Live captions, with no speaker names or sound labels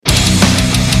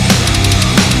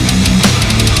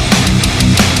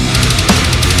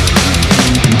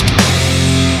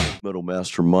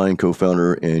Mastermind,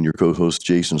 co-founder, and your co-host,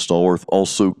 Jason Stallworth.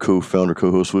 Also co-founder,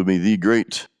 co-host with me, the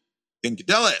great Ken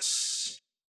Cadellis.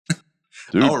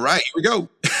 Dude. All right, here we go.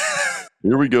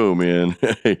 Here we go, man.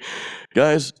 Hey,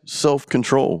 guys,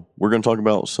 self-control. We're going to talk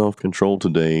about self-control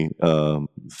today.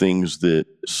 Things that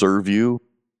serve you,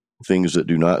 things that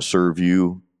do not serve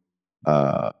you,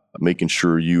 making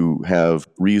sure you have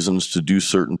reasons to do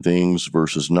certain things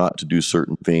versus not to do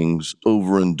certain things,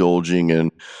 overindulging and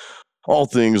all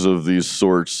things of these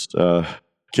sorts.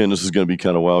 Ken, this is going to be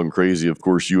kind of wild and crazy. Of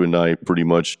course, you and I pretty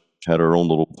much had our own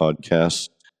little podcast,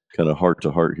 kind of heart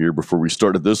to heart here before we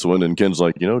started this one. And Ken's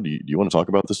like, do you want to talk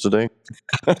about this today?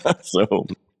 So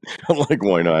I'm like,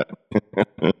 why not?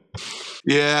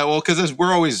 Yeah, well, because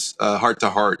we're always heart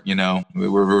to heart,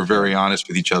 we're very honest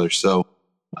with each other. So,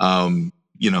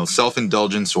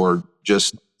 self-indulgence or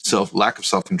just lack of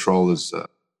self-control is,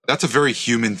 that's a very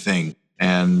human thing.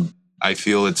 And I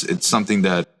feel it's something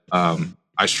that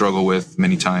I struggle with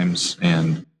many times,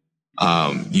 and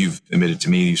you've admitted to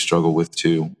me you struggle with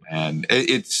too. And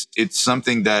it's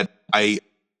something that I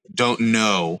don't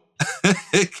know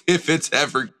if it's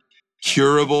ever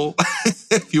curable,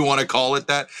 if you want to call it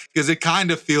that, because it kind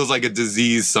of feels like a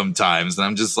disease sometimes. And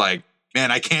I'm just like,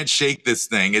 man, I can't shake this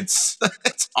thing. It's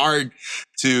hard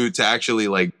to actually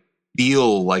like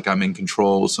feel like I'm in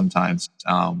control sometimes.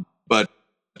 But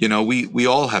we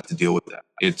all have to deal with that.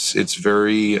 It's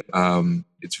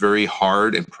very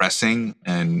hard and pressing,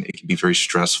 and it can be very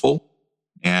stressful,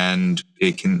 and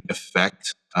it can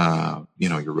affect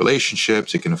your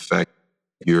relationships. It can affect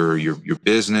your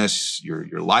business,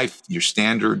 your life, your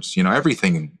standards,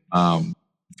 everything.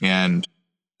 And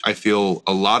I feel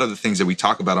a lot of the things that we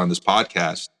talk about on this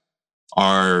podcast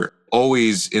are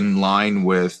always in line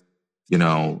with,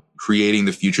 creating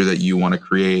the future that you want to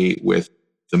create, with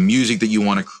the music that you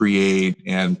want to create.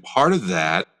 And part of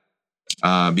that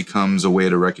becomes a way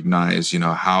to recognize,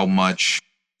 how much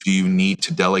do you need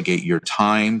to delegate your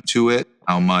time to it?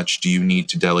 How much do you need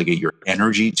to delegate your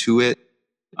energy to it?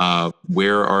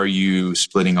 Where are you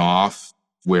splitting off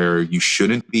where you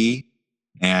shouldn't be?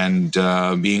 And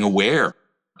being aware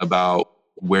about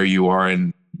where you are,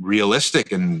 and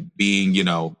realistic, and being,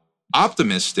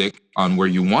 optimistic on where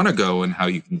you want to go and how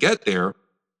you can get there,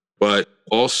 but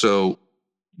also,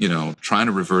 trying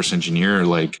to reverse engineer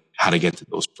like how to get to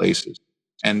those places.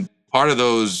 And part of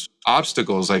those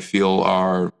obstacles, I feel,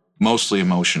 are mostly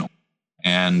emotional.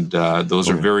 And those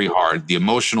are very hard. The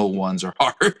emotional ones are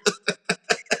hard.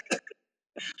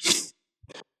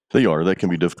 They are. That can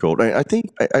be difficult. I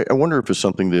think. I wonder if it's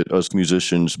something that us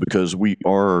musicians, because we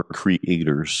are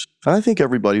creators. I think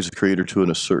everybody's a creator to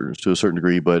a certain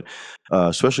degree, but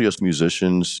especially us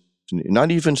musicians,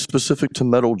 not even specific to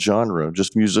metal genre,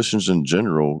 just musicians in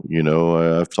general.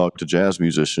 I've talked to jazz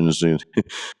musicians and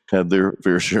have their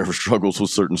fair share of struggles with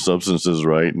certain substances,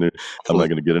 right? And I'm not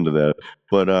going to get into that.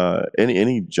 But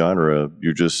any genre,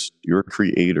 you're a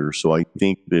creator. So I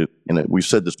think that, and we've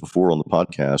said this before on the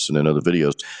podcast and in other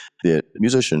videos, that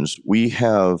musicians, we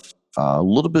have a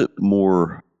little bit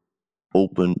more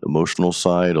open emotional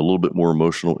side, a little bit more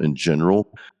emotional in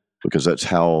general, because that's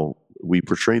how we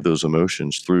portray those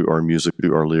emotions through our music,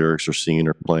 through our lyrics, or singing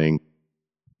or playing.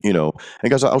 And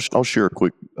guys, I'll share a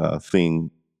quick thing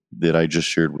that I just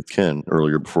shared with Ken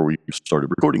earlier before we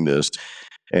started recording this.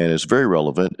 And it's very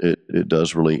relevant. It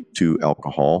does relate to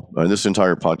alcohol. And this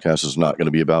entire podcast is not going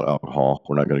to be about alcohol.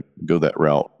 We're not going to go that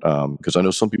route, because I know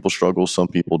some people struggle, some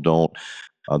people don't.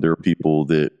 There are people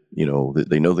that, that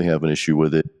they know they have an issue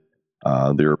with it.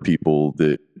 There are people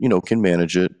that, can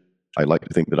manage it. I like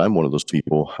to think that I'm one of those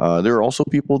people. There are also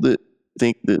people that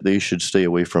think that they should stay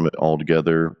away from it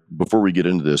altogether. Before we get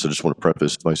into this, I just want to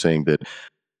preface by saying that,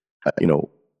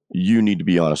 you need to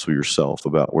be honest with yourself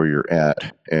about where you're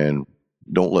at, and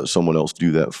don't let someone else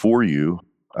do that for you,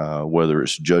 whether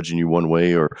it's judging you one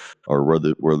way or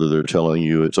whether they're telling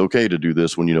you it's okay to do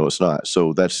this when you know it's not.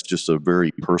 So that's just a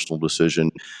very personal decision.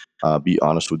 Be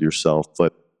honest with yourself.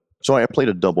 So I played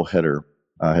a double header.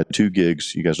 I had 2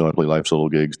 gigs. You guys know I play live solo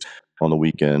gigs on the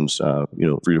weekends, 3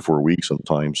 to 4 weeks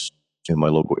sometimes in my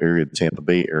local area, the Tampa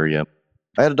Bay area.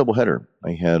 I had a double header.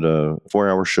 I had a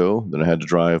 4-hour show. Then I had to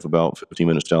drive about 15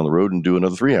 minutes down the road and do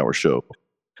another 3-hour show.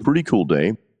 Pretty cool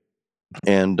day.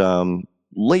 And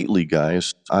lately,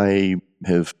 guys, I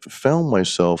have found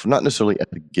myself, not necessarily at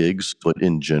the gigs, but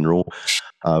in general,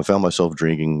 found myself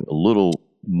drinking a little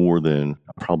more than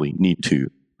I probably need to,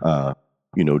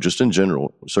 just in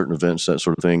general, certain events, that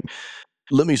sort of thing.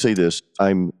 Let me say this.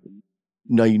 I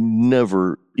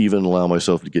never even allow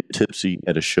myself to get tipsy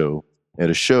at a show. At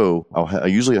a show, I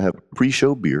usually have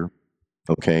pre-show beer,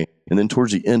 okay? And then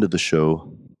towards the end of the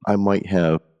show, I might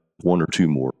have one or two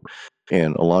more.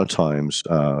 And a lot of times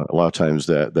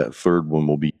that third one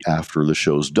will be after the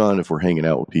show's done if we're hanging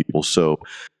out with people. So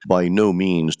by no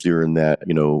means during that,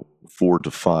 4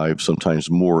 to 5, sometimes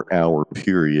more hour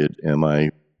period am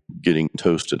I getting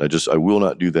toasted. I will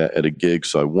not do that at a gig.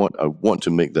 So I want to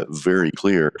make that very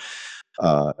clear.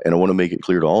 And I want to make it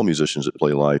clear to all musicians that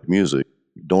play live music.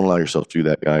 Don't allow yourself to do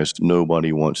that, guys.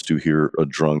 Nobody wants to hear a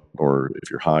drunk, or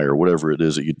if you're high or whatever it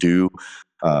is that you do,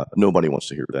 nobody wants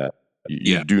to hear that.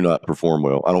 You do not perform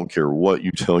well. I don't care what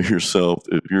you tell yourself.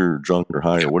 If you're drunk or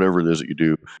high or whatever it is that you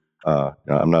do,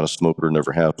 I'm not a smoker,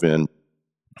 never have been,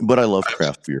 but I love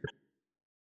craft beer.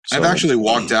 So, I've actually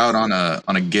walked out on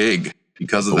a gig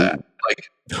because of that. Like,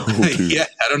 yeah,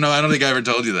 I don't know. I don't think I ever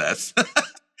told you that.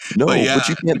 No, but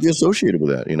you can't be associated with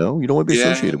that. You don't want to be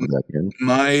associated with that,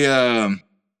 man.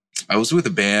 I was with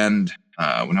a band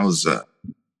when I was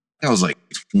like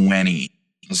 20.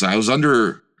 I was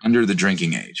under the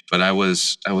drinking age, but I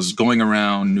was going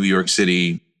around New York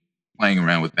City playing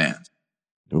around with bands.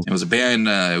 It was a band.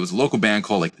 It was a local band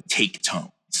called like the Take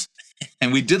Tones,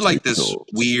 and we did like this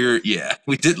weird. Yeah,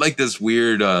 we did like this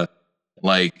weird,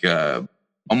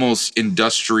 almost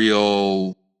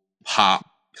industrial pop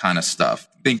kind of stuff.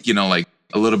 I think like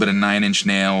a little bit of Nine Inch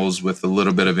Nails with a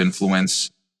little bit of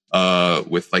influence,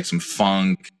 with like some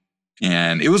funk,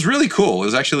 and it was really cool. It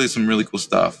was actually some really cool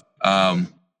stuff.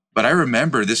 But I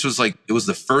remember this was like, it was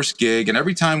the first gig, and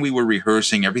every time we were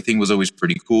rehearsing, everything was always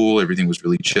pretty cool. Everything was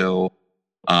really chill.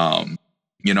 I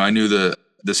knew the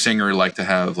singer liked to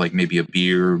have like maybe a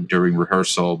beer during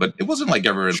rehearsal, but it wasn't like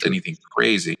ever anything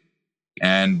crazy.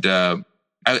 And I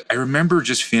remember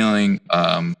just feeling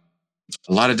a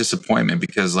lot of disappointment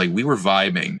because like we were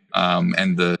vibing,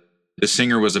 and the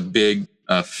singer was a big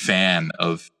fan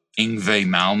of Yngwie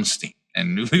Malmsteen,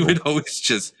 and we would always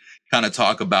just kind of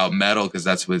talk about metal because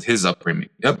that's what his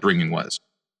upbringing was.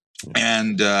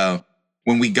 And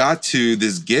when we got to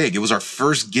this gig, it was our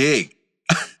first gig.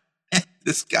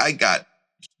 This guy got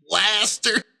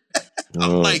plastered.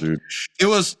 Dude. It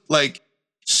was like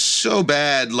so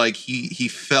bad. Like he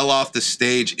fell off the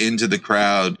stage into the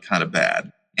crowd, kind of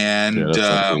bad. And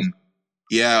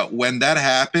when that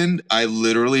happened, I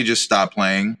literally just stopped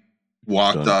playing,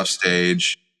 walked off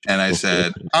stage, and I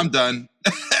said, "I'm done.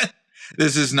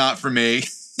 This is not for me."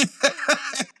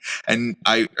 And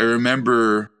I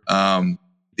remember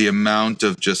the amount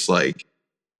of just like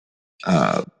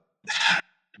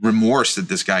remorse that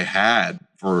this guy had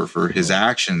for his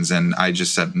actions, and I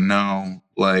just said, no,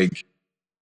 like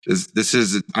this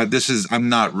is I'm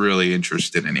not really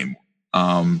interested anymore.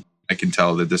 I can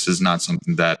tell that this is not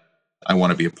something that I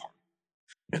want to be a part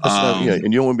of.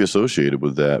 And you don't want to be associated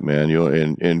with that, man.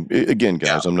 And again,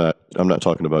 guys, I'm not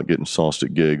talking about getting sauced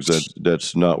at gigs.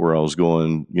 That's not where I was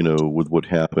going. With what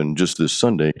happened just this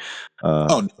Sunday.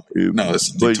 No,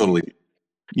 it's totally.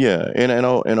 Yeah, and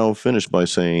I'll finish by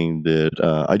saying that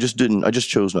I just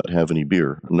chose not to have any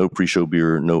beer, no pre-show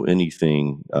beer, no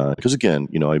anything, because again,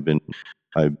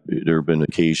 there have been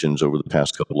occasions over the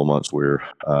past couple of months where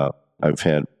I've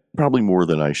had probably more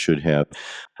than I should have.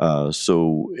 And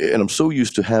I'm so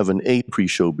used to having a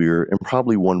pre-show beer and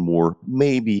probably one more,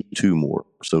 maybe two more.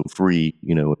 So 3,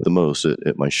 at the most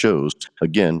at my shows.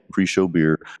 Again, pre-show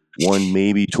beer, one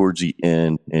maybe towards the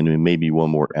end, and then maybe one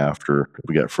more after.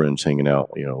 We got friends hanging out,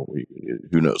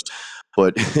 who knows?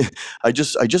 But I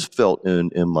just felt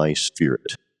in my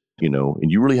spirit, and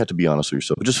you really have to be honest with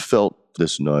yourself. I just felt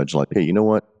this nudge like, hey, you know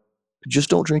what? Just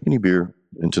don't drink any beer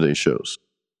in today's shows.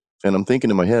 And I'm thinking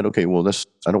in my head, okay, well,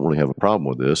 I don't really have a problem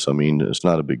with this. I mean, it's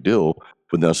not a big deal.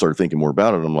 But then I started thinking more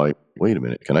about it. I'm like, wait a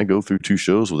minute, can I go through 2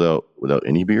 shows without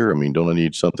any beer? I mean, don't I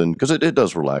need something? Because it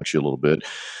does relax you a little bit.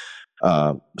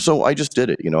 So I just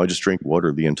did it. I just drank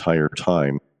water the entire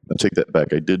time. I take that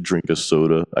back. I did drink a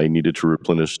soda. I needed to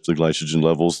replenish the glycogen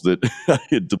levels that I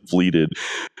had depleted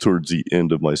towards the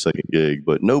end of my second gig,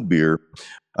 but no beer.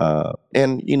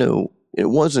 And, it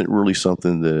wasn't really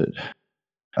something that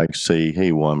I could say,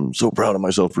 hey, well, I'm so proud of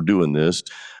myself for doing this,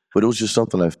 but it was just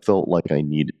something I felt like I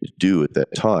needed to do at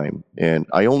that time. And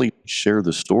I only share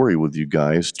the story with you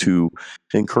guys to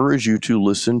encourage you to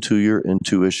listen to your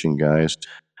intuition, guys.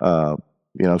 I've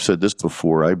said this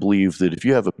before. I believe that if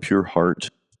you have a pure heart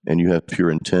and you have pure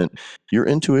intent, your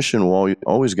intuition will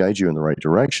always guide you in the right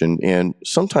direction. And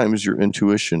sometimes your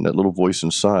intuition, that little voice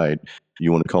inside,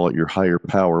 you want to call it your higher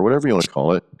power, whatever you want to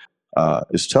call it,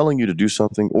 is telling you to do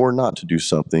something or not to do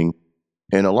something.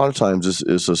 And a lot of times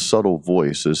it's a subtle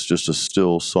voice. It's just a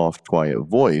still, soft, quiet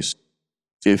voice.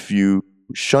 If you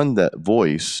shun that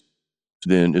voice,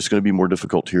 then it's going to be more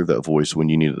difficult to hear that voice when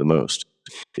you need it the most.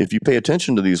 If you pay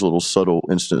attention to these little subtle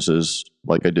instances,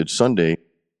 like I did Sunday,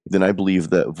 then I believe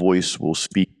that voice will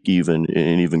speak even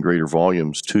in even greater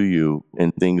volumes to you,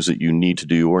 and things that you need to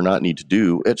do or not need to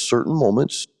do at certain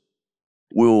moments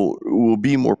will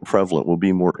be more prevalent, will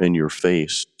be more in your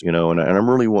face, you know. And I'm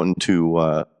really wanting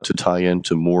to tie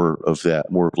into more of that,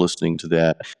 more of listening to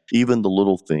that, even the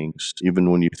little things,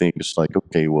 even when you think it's like,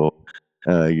 okay, well,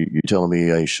 you're telling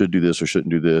me I should do this or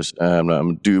shouldn't do this. I'm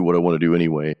going to do what I want to do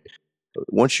anyway.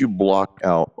 Once you block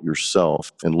out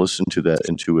yourself and listen to that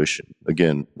intuition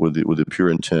again with the pure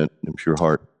intent and pure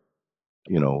heart,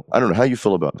 you know, I don't know how you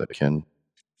feel about that, Ken.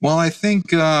 Well, I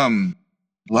think a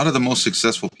lot of the most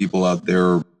successful people out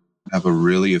there have a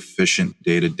really efficient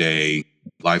day-to-day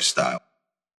lifestyle.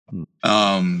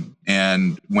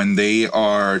 And when they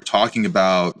are talking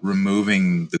about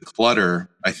removing the clutter,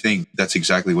 I think that's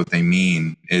exactly what they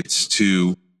mean. It's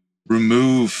to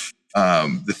remove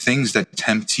the things that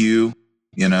tempt you,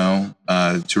 you know,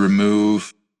 to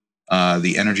remove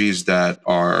the energies that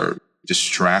are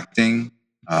distracting.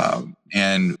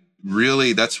 And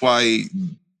really, that's why,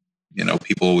 you know,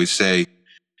 people always say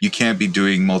you can't be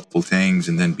doing multiple things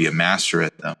and then be a master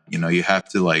at them. You know, you have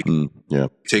to like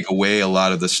take away a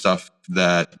lot of the stuff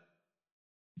that,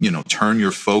 you know, turn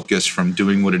your focus from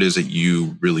doing what it is that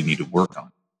you really need to work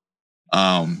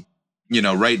on. You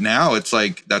know, right now it's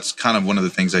like, that's kind of one of the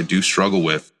things I do struggle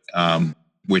with,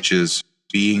 which is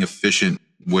being efficient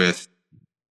with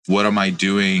what am I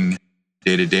doing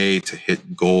day to day to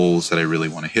hit goals that I really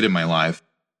want to hit in my life.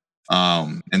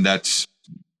 And that's,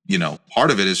 you know,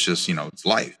 part of it is just, you know, it's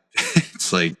life.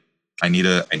 It's like, I need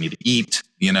to eat,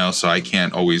 you know, so I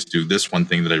can't always do this one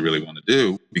thing that I really want to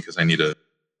do because I need to,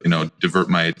 you know, divert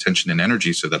my attention and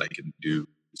energy so that I can do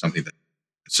something that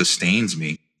sustains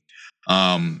me.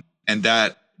 And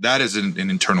that is an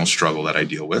internal struggle that I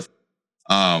deal with.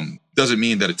 Doesn't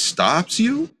mean that it stops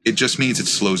you. It just means it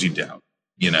slows you down,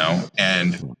 you know,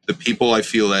 and the people I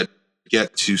feel that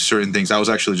get to certain things. I was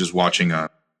actually just watching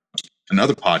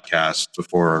another podcast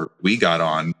before we got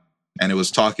on, and it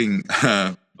was talking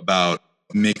about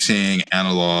mixing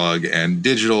analog and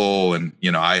digital. And,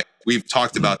 you know, we've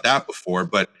talked about that before,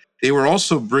 but they were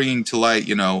also bringing to light,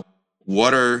 you know,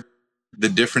 what are the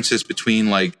differences between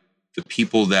like the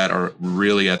people that are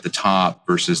really at the top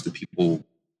versus the people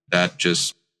that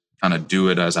just kind of do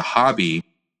it as a hobby.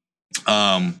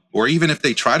 Or even if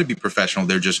they try to be professional,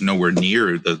 they're just nowhere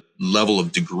near the level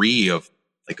of degree of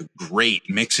like a great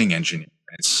mixing engineer.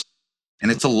 And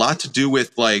it's a lot to do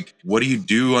with like, what do you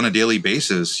do on a daily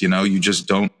basis? You know, you just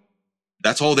don't,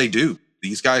 that's all they do.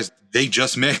 These guys, they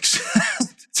just mix.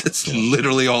 It's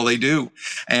literally all they do.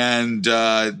 And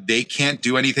they can't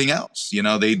do anything else. You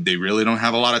know, they really don't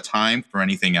have a lot of time for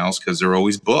anything else because they're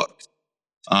always booked.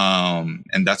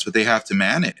 And that's what they have to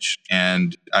manage.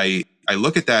 And I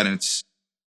look at that and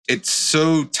it's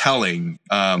so telling,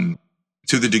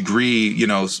 to the degree, you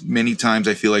know, many times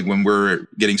I feel like when we're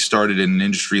getting started in an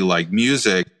industry like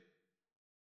music,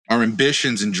 our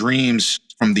ambitions and dreams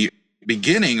from the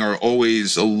beginning are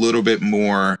always a little bit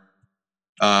more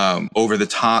over the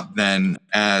top than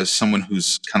as someone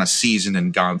who's kind of seasoned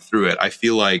and gone through it. I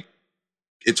feel like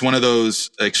it's one of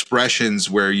those expressions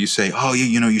where you say, oh,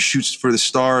 you know, you shoot for the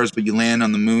stars, but you land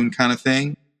on the moon kind of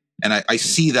thing. And I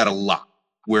see that a lot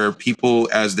where people,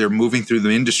 as they're moving through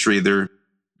the industry,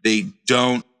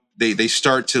 they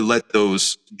start to let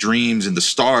those dreams and the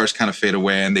stars kind of fade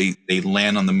away, and they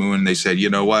land on the moon and they said,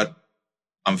 you know what,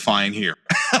 I'm fine here.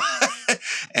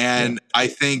 And I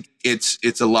think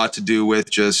it's a lot to do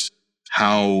with just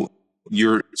how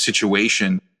your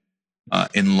situation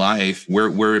in life,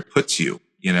 where it puts you.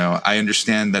 You know, I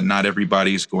understand that not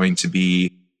everybody's going to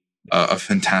be a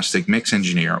fantastic mix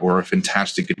engineer or a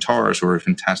fantastic guitarist or a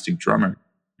fantastic drummer,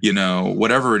 you know,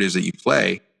 whatever it is that you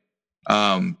play.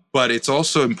 But it's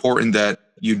also important that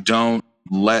you don't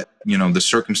let, you know, the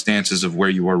circumstances of where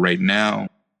you are right now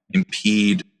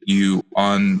impede you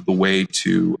on the way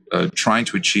to trying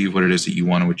to achieve what it is that you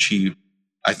want to achieve.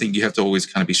 I think you have to always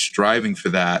kind of be striving for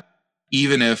that,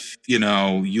 even if, you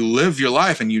know, you live your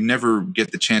life and you never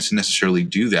get the chance to necessarily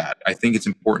do that. I think it's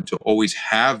important to always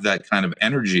have that kind of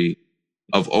energy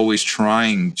of always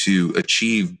trying to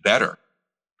achieve better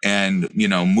and, you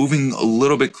know, moving a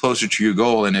little bit closer to your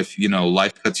goal. And if, you know,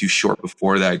 life cuts you short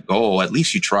before that goal, at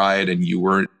least you tried and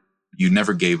you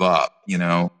never gave up, you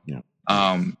know? Yeah.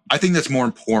 I think that's more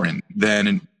important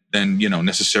than, you know,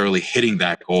 necessarily hitting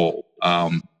that goal.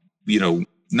 You know,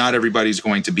 not everybody's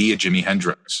going to be a Jimi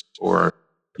Hendrix or,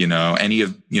 you know, any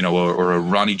of, you know, or a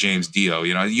Ronnie James Dio.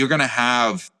 You know, you're going to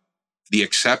have the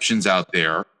exceptions out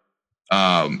there.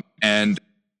 And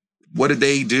what did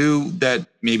they do that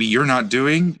maybe you're not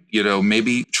doing? You know,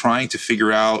 maybe trying to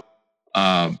figure out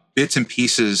bits and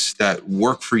pieces that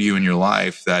work for you in your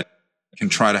life that can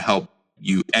try to help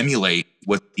you emulate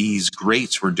what these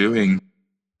greats were doing,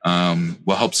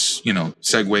 will help,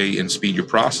 segue and speed your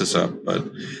process up. But,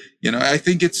 I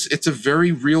think it's a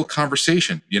very real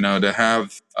conversation, to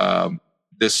have,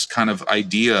 this kind of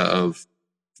idea of,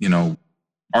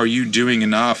 are you doing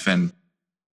enough, and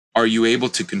are you able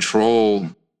to control,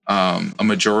 a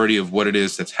majority of what it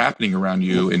is that's happening around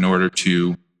you in order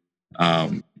to,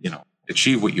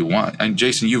 achieve what you want. And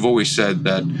Jason, you've always said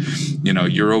that,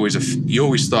 you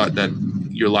always thought that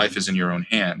your life is in your own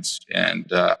hands.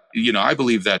 And, I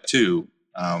believe that too.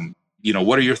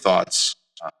 What are your thoughts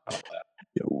on that?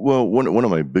 Yeah, well, one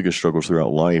of my biggest struggles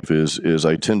throughout life is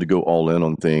I tend to go all in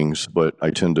on things, but I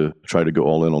tend to try to go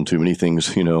all in on too many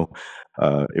things, it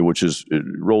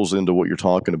rolls into what you're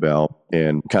talking about,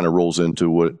 and kind of rolls into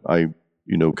what I,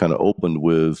 kind of opened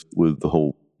with the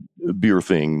whole beer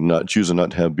thing, not choosing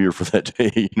not to have beer for that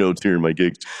day, during my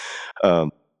gigs.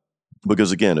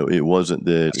 Because again,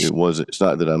 it's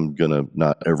not that I'm gonna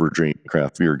not ever drink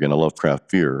craft beer again. I love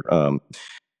craft beer. But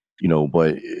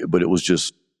it was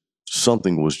just,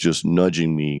 something was just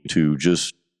nudging me to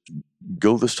just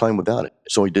go this time without it.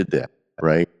 So I did that,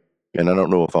 right? And I don't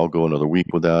know if I'll go another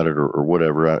week without it, or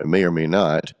whatever. I may or may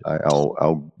not.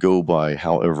 I'll go by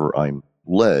however I'm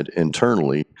led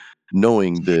internally,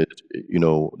 knowing that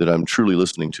that I'm truly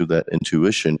listening to that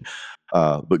intuition.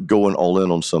 But going all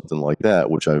in on something like that,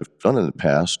 which I've done in the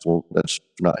past, well, that's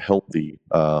not healthy.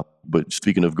 But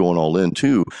speaking of going all in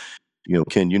too,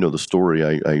 Ken, the story.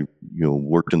 I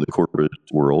worked in the corporate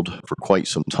world for quite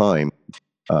some time.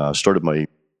 Started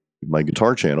my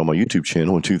guitar channel, my YouTube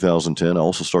channel in 2010. I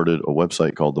also started a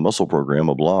website called The Muscle Program,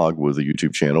 a blog with a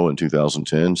YouTube channel in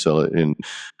 2010, sell it in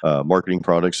marketing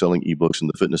products, selling ebooks in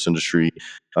the fitness industry,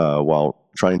 while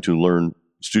trying to learn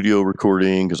studio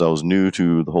recording, because I was new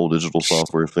to the whole digital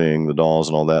software thing, the DAWs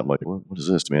and all that. I'm like, what is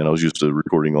this, man? I was used to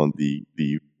recording on the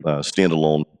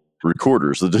standalone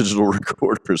recorders, the digital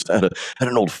recorders. Had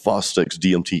an old Fostex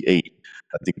DMT-8.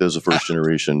 I think that was the first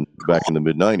generation back in the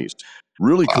mid 90s.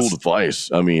 Really cool device.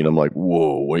 I mean, I'm like,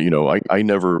 whoa,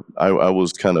 I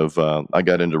was kind of, I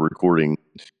got into recording,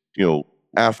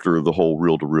 after the whole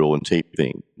reel to reel and tape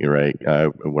thing, right?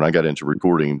 When I got into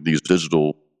recording, these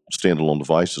digital standalone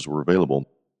devices were available,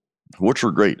 which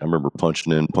were great. I remember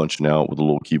punching in, punching out with a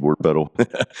little keyboard pedal.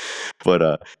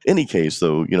 But any case,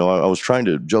 though, I was trying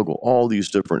to juggle all these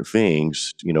different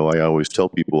things. I always tell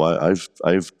people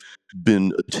I've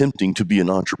been attempting to be an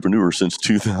entrepreneur since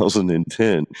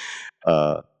 2010.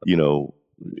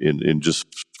 And just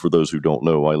for those who don't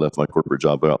know, I left my corporate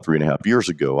job about 3.5 years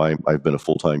ago. I've been a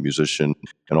full-time musician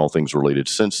and all things related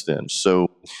since then. So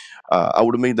I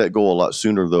would have made that goal a lot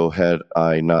sooner, though, had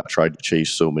I not tried to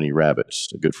chase so many rabbits.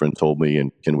 A good friend told me,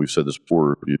 and Ken, we've said this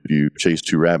before, if you chase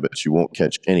 2 rabbits, you won't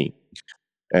catch any.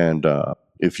 And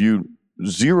if you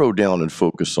zero down and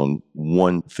focus on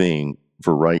one thing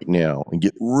for right now and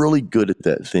get really good at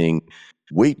that thing,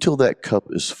 wait till that cup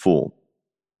is full.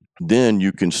 Then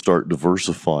you can start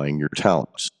diversifying your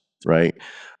talents, right?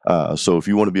 So if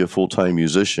you want to be a full-time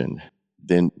musician,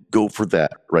 then go for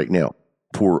that right now.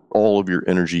 Pour all of your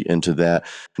energy into that.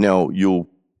 Now, you'll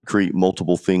create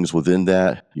multiple things within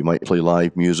that. You might play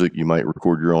live music. You might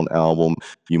record your own album.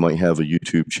 You might have a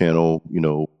YouTube channel,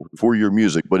 for your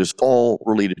music, but it's all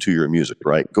related to your music,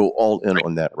 right? Go all in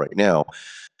on that right now,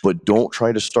 but don't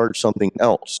try to start something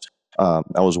else. I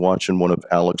was watching one of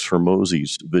Alex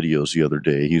Hormozi's videos the other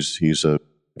day. He's a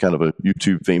kind of a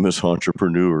YouTube famous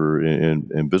entrepreneur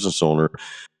and business owner.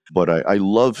 But I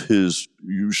love his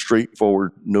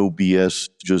straightforward, no BS,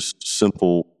 just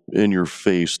simple, in your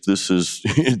face. This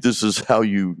is how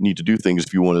you need to do things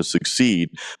if you want to succeed,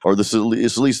 or this is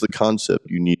at least the concept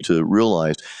you need to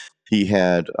realize. He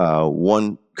had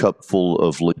 1 cup full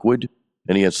of liquid,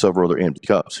 and he had several other empty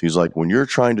cups. He's like, when you're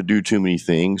trying to do too many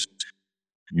things,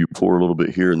 you pour a little bit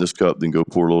here in this cup, then go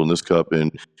pour a little in this cup,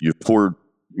 and you've poured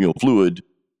fluid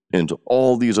into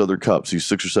all these other cups, these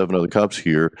 6 or 7 other cups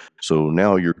here. So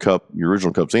now your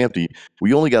original cup's empty.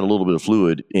 We only got a little bit of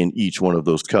fluid in each one of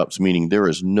those cups, meaning there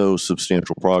is no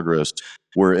substantial progress.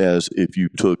 Whereas if you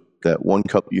took that 1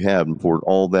 cup you have and poured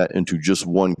all that into just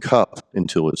 1 cup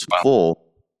until it's full,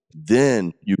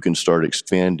 then you can start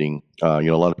expanding. A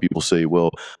lot of people say,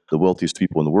 well, the wealthiest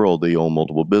people in the world, they own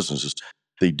multiple businesses.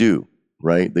 They do,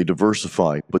 right? They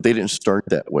diversify, but they didn't start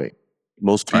that way.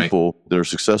 Most people that are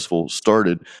successful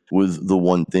started with the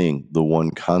one thing, the one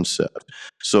concept.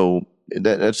 So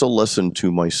that's a lesson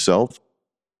to myself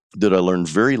that I learned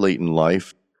very late in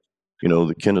life,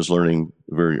 that Ken is learning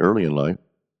very early in life,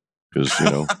 because,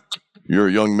 You're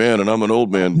a young man and I'm an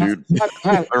old man, dude.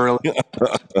 Not early.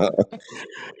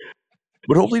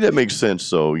 But hopefully that makes sense.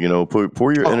 So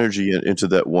pour your Oh, energy into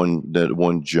that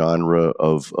one genre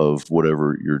of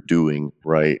whatever you're doing,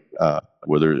 right?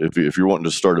 Whether if you're wanting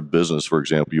to start a business, for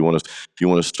example, you want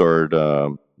to start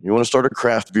a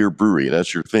craft beer brewery.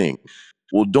 That's your thing.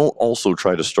 Well, don't also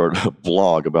try to start a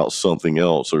blog about something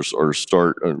else or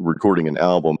start recording an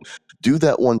album. Do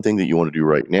that one thing that you want to do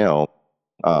right now.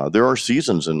 There are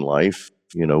seasons in life.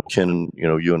 Ken,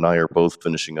 you and I are both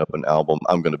finishing up an album.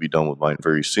 I'm going to be done with mine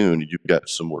very soon. You've got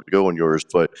some more to go in yours,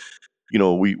 but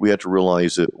we have to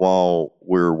realize that while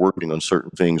we're working on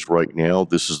certain things right now,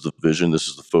 this is the vision, this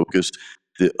is the focus.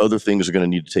 The other things are going to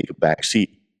need to take a back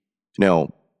seat.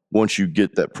 Now, once you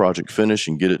get that project finished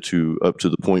and get it up to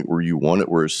the point where you want it,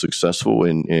 where it's successful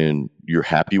and you're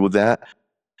happy with that,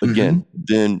 again,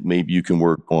 then maybe you can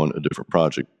work on a different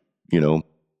project, and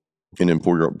then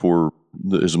pour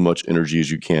as much energy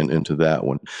as you can into that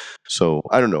one. So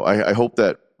I don't know. I hope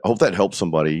that helps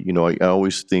somebody. I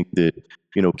always think that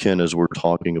Ken, as we're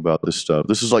talking about this stuff,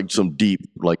 this is like some deep,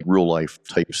 like real life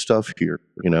type stuff here.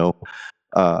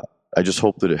 I just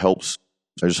hope that it helps.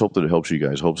 I just hope that it helps you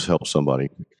guys. Hopes help somebody.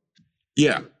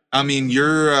 Yeah. I mean,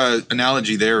 your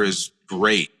analogy there is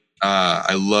great.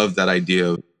 I love that idea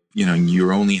of, you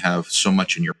only have so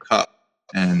much in your cup.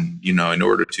 And, in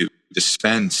order to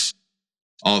dispense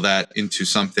all that into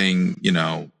something,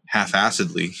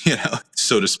 half-assedly,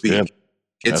 so to speak, Yeah,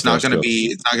 it's not going to be,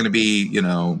 it's not going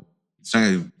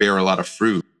to bear a lot of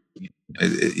fruit.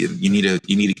 You need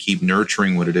to keep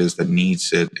nurturing what it is that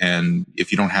needs it. And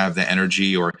if you don't have the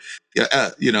energy or,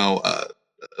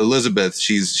 Elizabeth,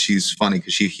 she's funny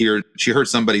because she heard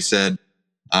somebody said,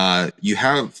 you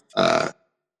have,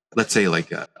 let's say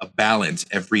like a balance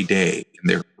every day, and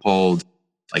they're called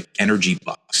like energy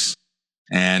bucks.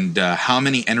 And how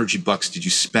many energy bucks did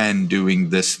you spend doing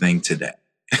this thing today?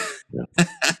 yeah.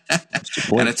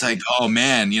 And it's like, oh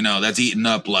man, that's eating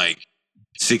up like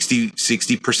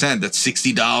 60%. That's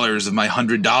 $60 of my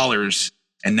 $100.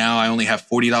 And now I only have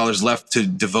 $40 left to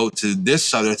devote to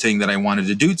this other thing that I wanted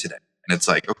to do today. And it's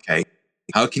like, okay,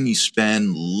 how can you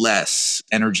spend less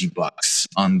energy bucks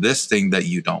on this thing that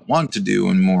you don't want to do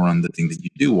and more on the thing that you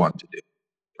do want to do?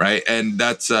 Right. And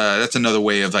that's another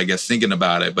way of, I guess, thinking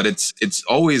about it. But it's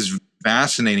always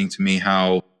fascinating to me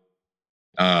how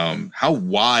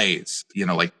wise,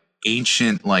 like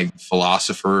ancient like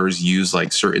philosophers use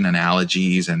like certain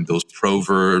analogies and those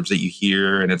proverbs that you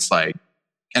hear. And it's like,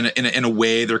 and in a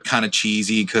way, they're kind of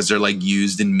cheesy because they're like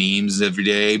used in memes every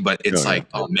day. But it's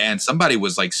oh man, somebody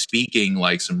was like speaking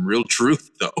like some real truth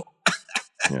though.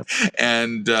 Yeah.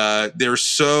 And they're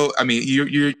so, I mean,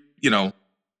 you're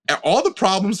all the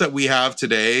problems that we have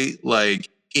today, like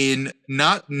in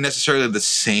not necessarily the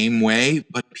same way,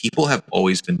 but people have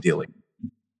always been dealing.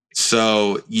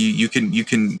 So you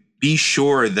can be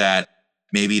sure that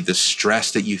maybe the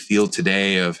stress that you feel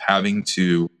today of having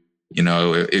to,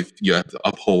 if you have to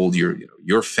uphold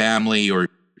your family, or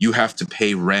you have to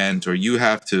pay rent, or you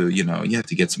have to, you have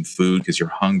to get some food because you're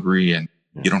hungry and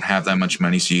you don't have that much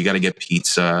money, so you got to get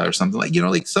pizza or something, like,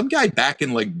 like some guy back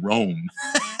in like Rome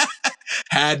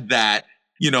had that,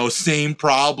 same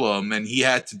problem, and he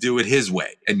had to do it his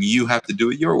way, and you have to do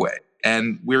it your way.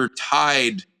 And we're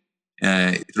tied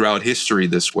throughout history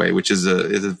this way, which is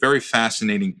a very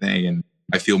fascinating thing. And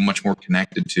I feel much more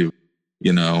connected to,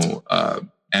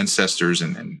 ancestors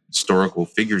and historical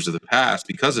figures of the past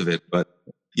because of it. But,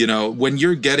 when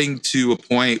you're getting to a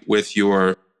point with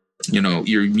your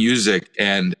music,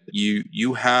 and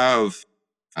you have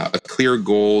a clear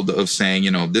goal of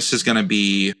saying, this is going to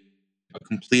be a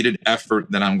completed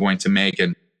effort that I'm going to make,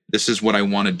 and this is what I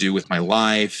want to do with my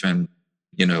life. And,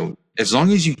 as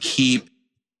long as you keep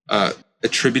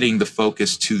attributing the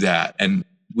focus to that, and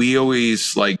we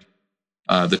always like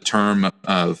the term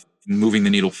of moving the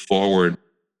needle forward.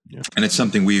 Yeah. And it's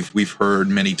something we've heard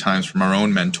many times from our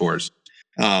own mentors.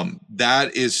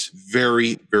 That is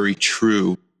very, very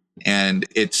true. And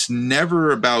it's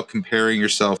never about comparing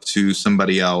yourself to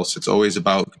somebody else. It's always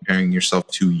about comparing yourself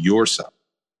to yourself.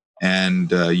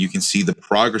 And you can see the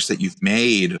progress that you've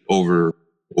made over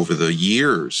the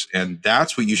years. And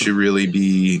that's what you should really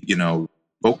be,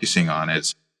 focusing on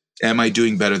is, am I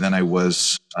doing better than I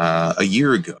was a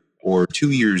year ago or 2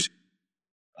 years ago?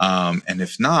 And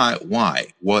if not, why?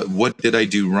 What did I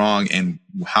do wrong? And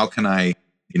how can I,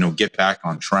 get back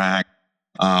on track?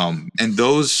 And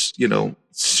those,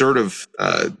 sort of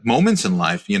moments in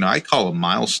life, I call them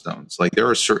milestones. Like there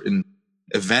are certain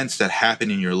events that happen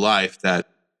in your life that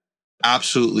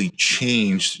absolutely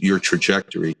changed your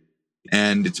trajectory.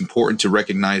 and it's important to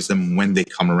recognize them when they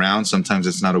come around. Sometimes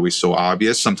it's not always so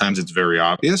obvious. Sometimes it's very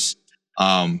obvious.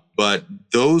 But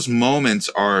those moments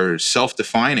are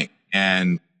self-defining.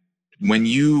 And when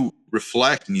you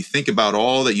reflect and you think about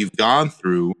all that you've gone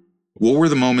through, what were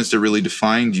the moments that really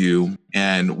defined you?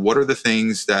 And what are the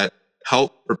things that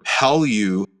help propel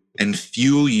you and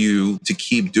fuel you to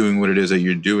keep doing what it is that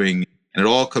you're doing? And it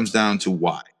all comes down to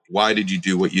why. Why did you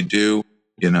do what you do?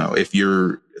 You know, if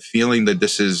you're feeling that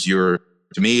this is to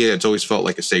me, it's always felt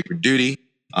like a sacred duty.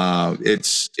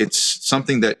 It's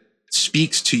something that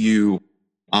speaks to you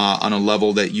on a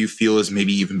level that you feel is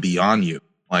maybe even beyond you.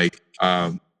 Like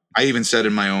I even said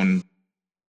in my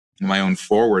own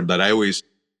forward that I always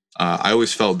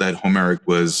felt that Homeric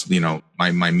was, you know,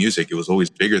 my music. It was always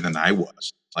bigger than I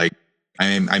was. Like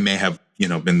I may have, you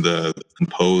know, been the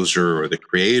composer or the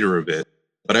creator of it,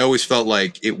 but I always felt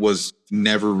like it was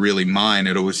never really mine.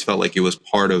 It always felt like it was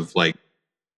part of like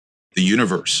the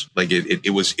universe. Like it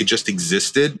just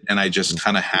existed, and I just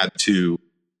kind of had to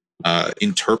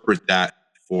interpret that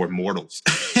for mortals.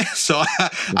 So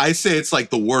I say it's like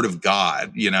the word of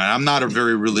God. You know, I'm not a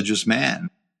very religious man,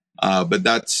 but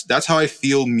that's how I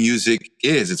feel music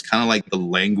is. It's kind of like the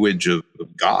language of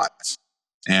gods,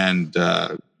 and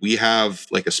we have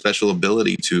like a special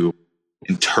ability to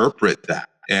interpret that.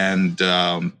 And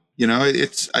you know,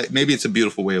 maybe it's a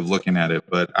beautiful way of looking at it,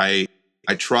 but I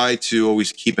try to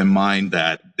always keep in mind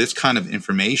that this kind of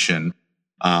information,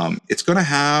 it's going to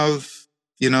have,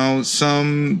 you know,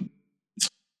 some,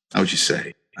 how would you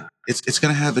say, it's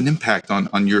going to have an impact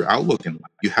on your outlook in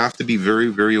life. You have to be very,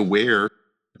 very aware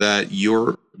that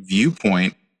your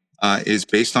viewpoint is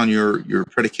based on your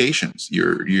predications,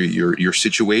 your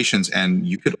situations, and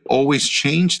you could always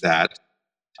change that.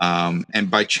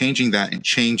 And by changing that and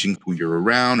changing who you're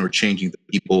around, or changing the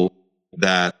people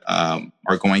that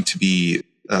are going to be,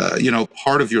 you know,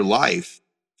 part of your life,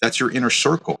 that's your inner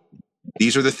circle.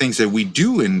 These are the things that we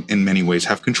do in many ways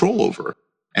have control over.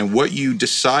 And what you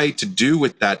decide to do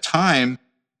with that time,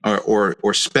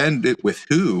 or spend it with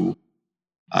who,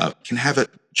 can have a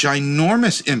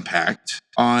ginormous impact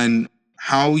on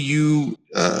how you,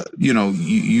 you know,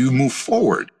 you move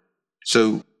forward.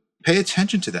 So pay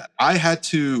attention to that. I had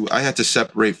to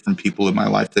separate from people in my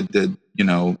life that did, you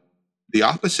know, the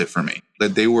opposite for me,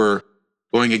 that they were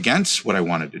going against what I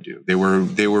wanted to do. They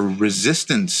were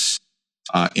resistance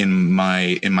in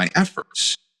my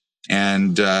efforts.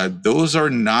 And those are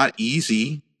not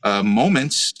easy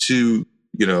moments to,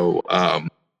 you know,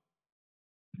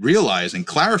 realize and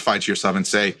clarify to yourself and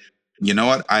say, you know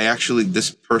what,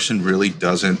 this person really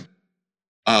doesn't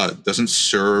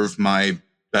serve my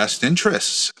best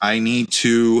interests. I need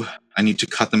to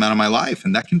cut them out of my life.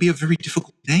 And that can be a very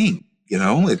difficult thing. You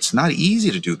know, it's not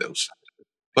easy to do those,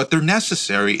 but they're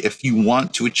necessary if you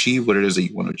want to achieve what it is that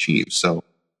you want to achieve. So,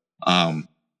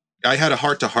 I had a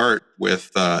heart-to-heart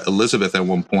with Elizabeth at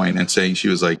one point, and saying, she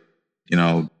was like, you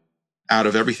know, out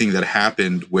of everything that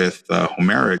happened with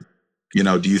Homeric, you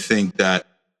know, do you think that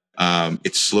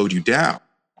it slowed you down?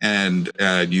 And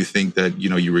do you think that, you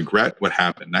know, you regret what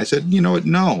happened? And I said, you know what,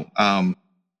 no.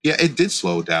 Yeah, it did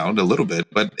slow down a little bit,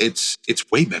 but it's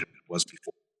way better than it was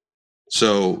before.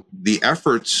 So the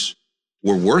efforts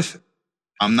were worth it.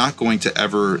 I'm not going to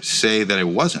ever say that it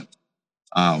wasn't.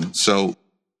 So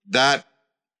that,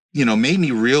 you know, made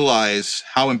me realize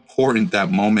how important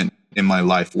that moment in my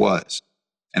life was.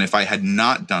 And if I had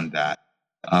not done that,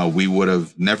 we would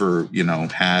have never, you know,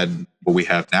 had what we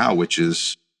have now, which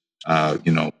is,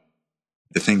 you know,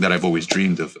 the thing that I've always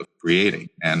dreamed of creating.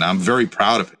 And I'm very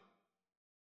proud of it.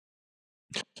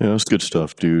 Yeah, that's good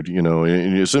stuff, dude. You know,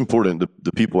 and it's important,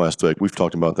 the people aspect. We've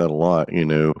talked about that a lot. You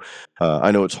know,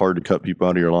 I know it's hard to cut people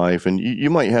out of your life, and you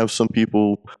might have some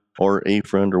people, or a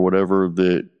friend or whatever,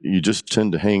 that you just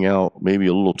tend to hang out maybe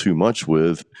a little too much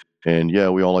with. And yeah,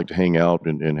 we all like to hang out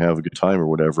and have a good time or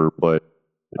whatever. But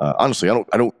honestly,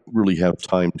 I don't really have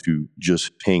time to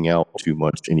just hang out too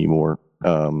much anymore.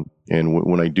 And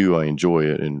when I do, I enjoy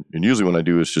it. And usually when I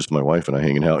do, it's just my wife and I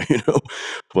hanging out, you know.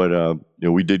 But you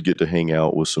know, we did get to hang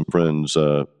out with some friends.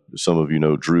 Some of you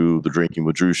know Drew, the Drinking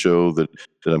with Drew show that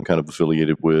I'm kind of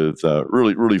affiliated with.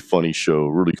 Really funny show,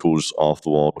 really cool, just off the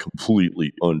wall,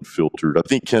 completely unfiltered. I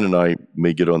think Ken and I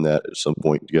may get on that at some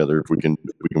point together if we can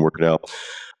work it out.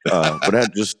 But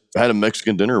I had a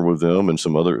Mexican dinner with them and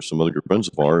some other good friends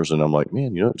of ours, and I'm like,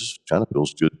 man, you know, it just kind of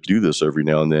feels good to do this every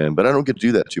now and then. But I don't get to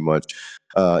do that too much,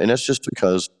 and that's just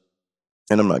because,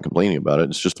 and I'm not complaining about it.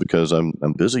 It's just because I'm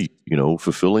busy, you know,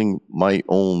 fulfilling my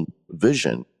own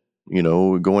vision.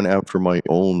 going after my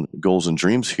own goals and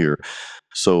dreams here.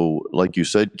 So, like you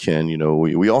said, Ken,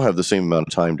 we all have the same amount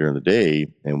of time during the day,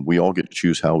 and we all get to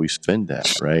choose how we spend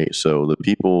that, right? So, the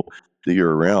people that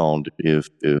you're around, if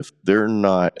they're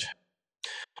not,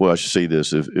 well, I should say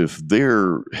this, if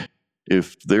they're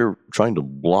trying to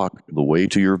block the way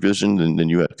to your vision, then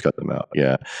you have to cut them out.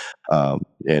 Yeah.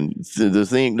 And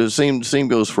the same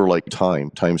goes for like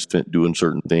time spent doing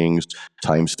certain things,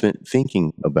 time spent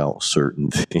thinking about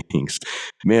certain things.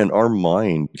 Man, our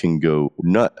mind can go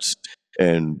nuts.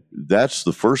 And that's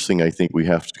the first thing I think we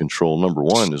have to control. Number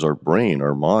one is our brain,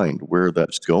 our mind, where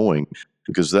that's going,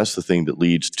 because that's the thing that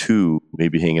leads to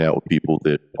maybe hanging out with people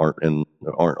that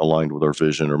aren't aligned with our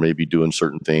vision, or maybe doing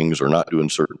certain things or not doing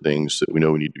certain things that we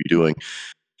know we need to be doing.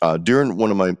 During one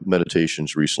of my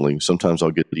meditations recently, sometimes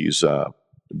I'll get these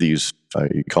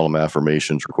you call them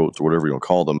affirmations or quotes or whatever you want to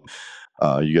call them.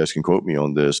 You guys can quote me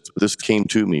on this. But this came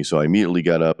to me, so I immediately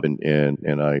got up and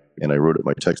I wrote it in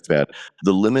my text pad.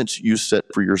 The limits you set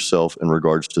for yourself in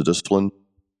regards to discipline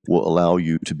will allow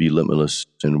you to be limitless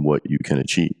in what you can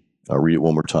achieve. I'll read it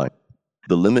one more time.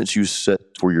 The limits you set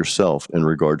for yourself in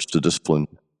regards to discipline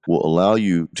will allow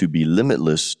you to be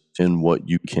limitless in what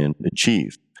you can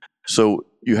achieve. So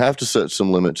you have to set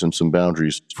some limits and some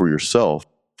boundaries for yourself,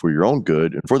 for your own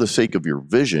good, and for the sake of your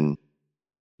vision,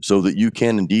 so that you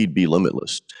can indeed be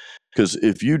limitless. Because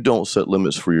if you don't set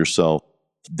limits for yourself,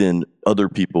 then other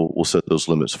people will set those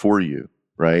limits for you,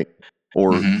 right?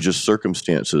 Or just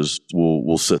circumstances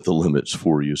will set the limits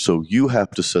for you. So you have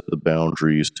to set the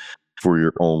boundaries for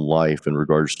your own life in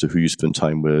regards to who you spend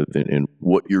time with and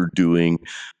what you're doing.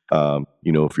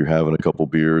 If you're having a couple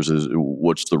beers,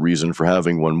 what's the reason for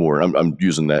having one more? I'm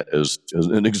using that as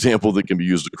an example that can be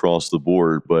used across the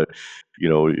board. But,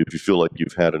 if you feel like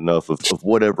you've had enough of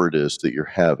whatever it is that you're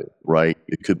having, right?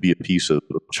 It could be a piece of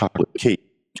chocolate cake.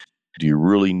 Do you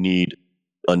really need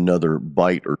another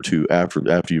bite or two after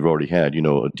you've already had,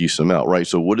 a decent amount, right?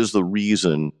 So what is the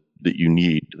reason that you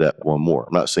need that one more?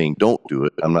 I'm not saying don't do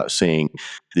it. I'm not saying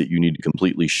that you need to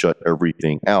completely shut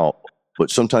everything out, but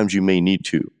sometimes you may need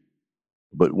to.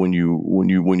 But when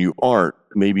you aren't,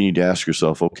 maybe you need to ask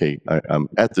yourself, okay, I'm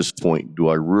at this point. Do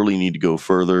I really need to go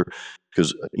further?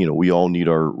 Because we all need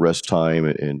our rest time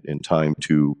and time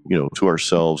to to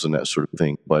ourselves and that sort of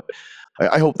thing. But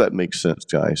I hope that makes sense,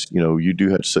 guys. You do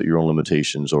have to set your own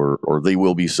limitations, or they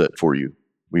will be set for you.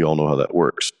 We all know how that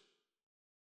works.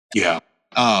 Yeah.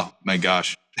 Oh my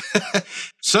gosh.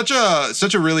 Such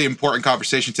a really important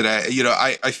conversation today.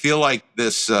 I feel like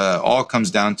this all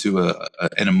comes down to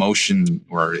an emotion,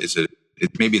 or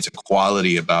maybe it's a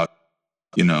quality about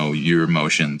your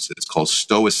emotions. It's called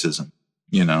stoicism.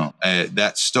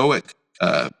 That stoic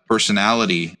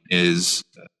personality is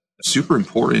super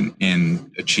important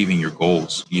in achieving your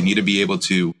goals. You need to be able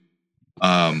to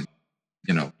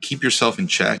keep yourself in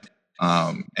check,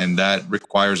 and that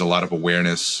requires a lot of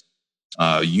awareness.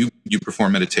 You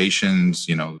perform meditations,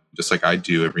 just like I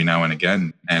do every now and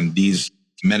again. And these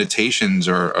meditations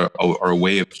are a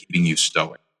way of keeping you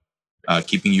stoic,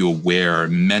 keeping you aware,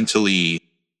 mentally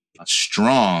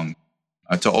strong,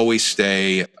 to always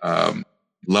stay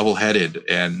level-headed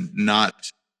and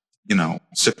not,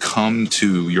 succumb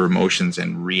to your emotions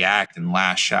and react and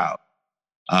lash out.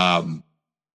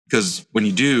 Because when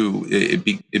you do,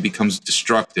 it becomes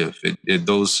destructive. They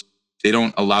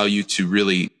don't allow you to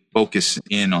really focus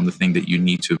in on the thing that you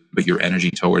need to put your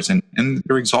energy towards, and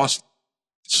you're exhausted.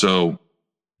 So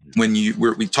when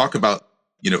we talk about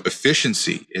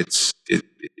efficiency, it's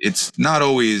not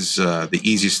always the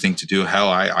easiest thing to do. Hell,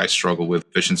 I struggle with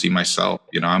efficiency myself.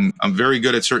 I'm very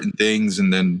good at certain things,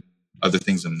 and then other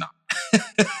things I'm not.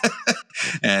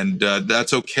 And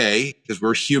that's okay, because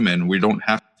we're human. We're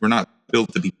not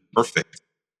built to be perfect.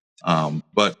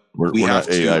 But we're not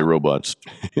AI robots.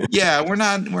 Yeah, we're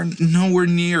nowhere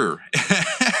near.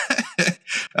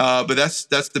 But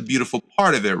that's the beautiful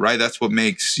part of it, right? That's what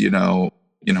makes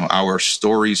our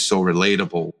stories so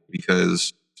relatable,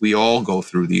 because we all go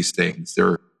through these things.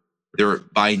 They're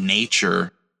by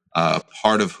nature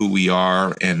part of who we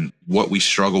are and what we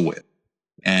struggle with,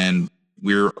 and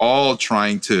we're all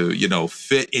trying to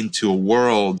fit into a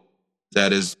world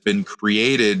that has been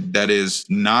created that is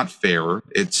not fair.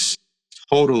 It's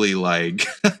totally like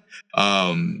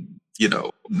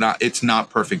it's not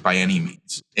perfect by any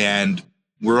means, and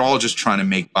we're all just trying to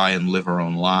make by and live our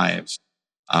own lives.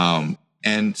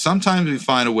 And sometimes we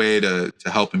find a way to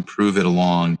help improve it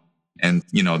along, and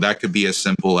that could be as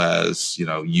simple as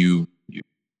you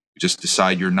just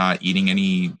decide you're not eating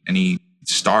any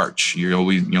starch. You're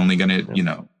only going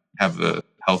to have a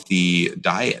healthy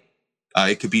diet.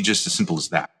 It could be just as simple as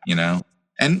that,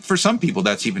 and for some people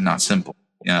that's even not simple.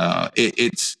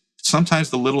 It's sometimes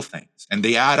the little things, and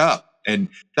they add up. And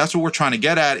that's what we're trying to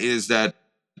get at, is that,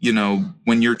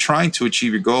 when you're trying to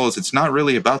achieve your goals, it's not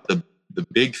really about the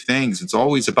big things. It's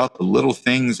always about the little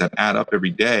things that add up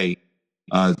every day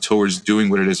towards doing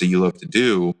what it is that you love to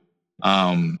do.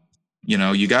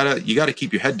 You gotta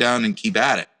keep your head down and keep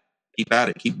at it,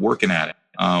 keep working at it.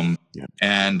 Yeah.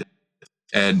 And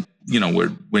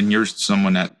when you're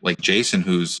someone like Jason,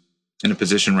 who's in a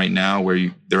position right now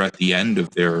where they're at the end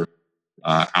of their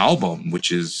album,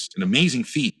 which is an amazing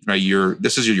feat, right?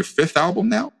 This is your fifth album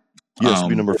now. Yes, it'll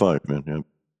be number 5, man.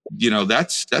 Yeah.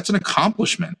 That's an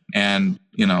accomplishment. And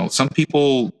some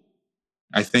people,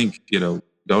 I think,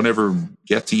 don't ever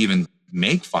get to even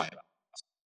make 5 albums.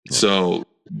 Yeah. So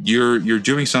you're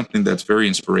doing something that's very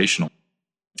inspirational,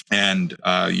 and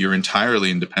you're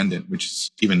entirely independent, which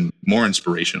is even more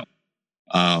inspirational.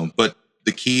 But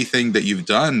the key thing that you've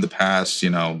done the past,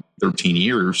 13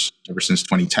 years, ever since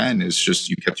 2010, is just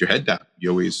you kept your head down. You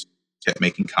always kept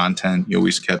making content. You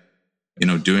always kept,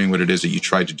 doing what it is that you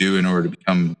tried to do in order to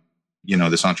become,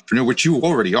 this entrepreneur, which you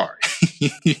already are.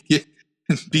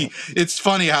 It's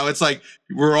funny how it's like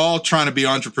we're all trying to be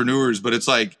entrepreneurs, but it's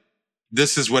like,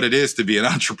 this is what it is to be an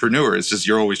entrepreneur. It's just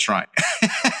you're always trying.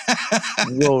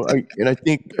 Well, I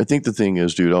think the thing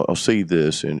is, dude, I'll say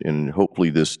this, and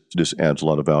hopefully this adds a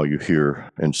lot of value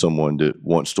here, and someone that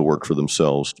wants to work for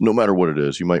themselves, no matter what it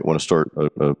is. You might want to start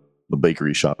a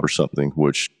bakery shop or something,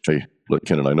 which, hey, look,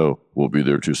 Ken and I know we'll be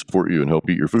there to support you and help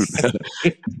eat your food.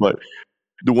 But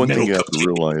the one thing you have to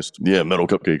realize, metal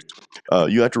cupcakes.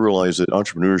 You have to realize that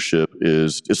entrepreneurship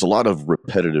it's a lot of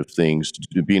repetitive things,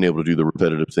 being able to do the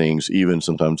repetitive things, even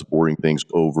sometimes boring things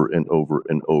over and over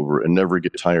and over, and never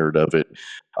get tired of it,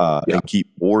 and keep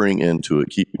pouring into it,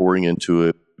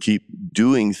 keep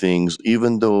doing things,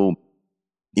 even though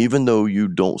you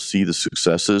don't see the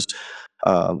successes.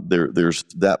 There's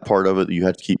that part of it that you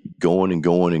have to keep going and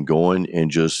going and going,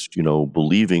 and just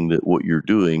believing that what you're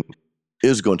doing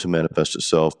is going to manifest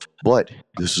itself. But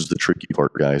this is the tricky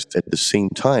part, guys. At the same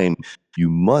time,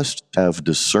 you must have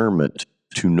discernment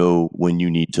to know when you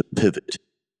need to pivot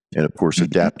and, of course,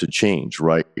 adapt to change,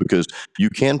 right? Because you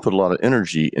can put a lot of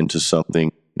energy into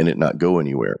something and it not go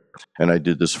anywhere. And I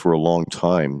did this for a long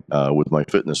time with my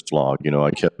fitness blog.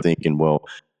 I kept thinking, well,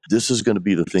 this is going to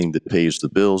be the thing that pays the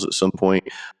bills at some point.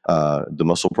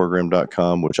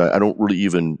 TheMuscleProgram.com, which I don't really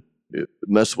even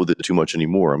mess with it too much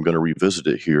anymore. I'm going to revisit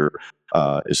it here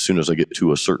as soon as I get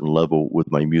to a certain level with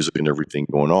my music and everything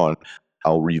going on.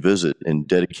 I'll revisit and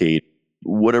dedicate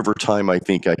whatever time I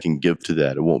think I can give to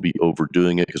that. It won't be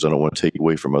overdoing it because I don't want to take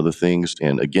away from other things.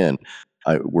 And again,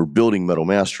 we're building Metal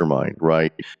Mastermind,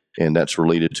 right? And that's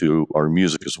related to our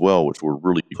music as well, which we're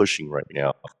really pushing right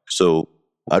now. So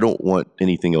I don't want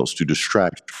anything else to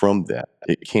distract from that.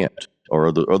 It can't. Or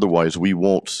otherwise, we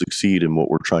won't succeed in what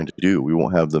we're trying to do. We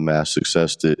won't have the mass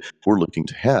success that we're looking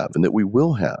to have, and that we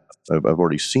will have. I've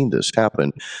already seen this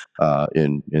happen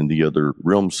in the other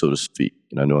realm, so to speak.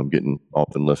 And I know I'm getting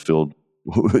off in left field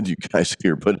with you guys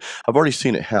here, but I've already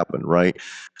seen it happen, right?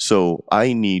 So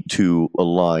I need to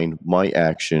align my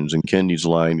actions, and Ken needs to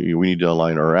align. We need to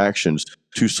align our actions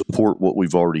to support what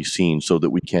we've already seen, so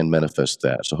that we can manifest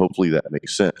that. So hopefully that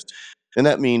makes sense, and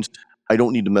that means I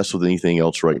don't need to mess with anything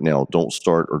else right now. Don't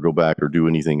start or go back or do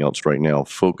anything else right now.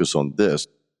 Focus on this.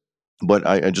 But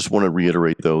I just want to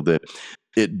reiterate, though, that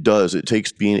it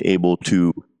takes being able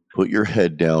to put your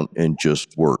head down and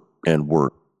just work and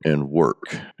work and work.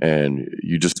 And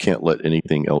you just can't let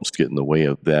anything else get in the way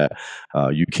of that.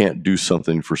 You can't do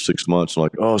something for 6 months and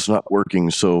like, oh, it's not working,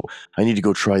 so I need to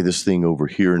go try this thing over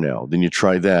here now. Then you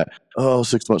try that. Oh,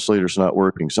 6 months later, it's not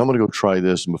working, so I'm going to go try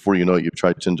this. And before you know it, you've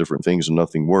tried 10 different things and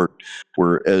nothing worked.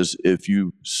 Whereas if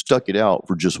you stuck it out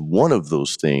for just one of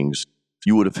those things,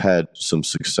 you would have had some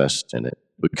success in it.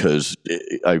 Because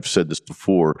I've said this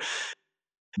before,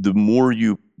 the more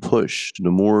you push, the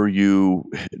more you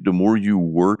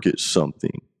work at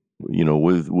something,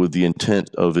 with the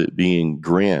intent of it being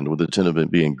grand, with the intent of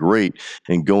it being great,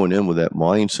 and going in with that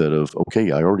mindset of,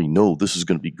 okay, I already know this is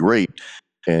going to be great,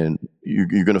 and you're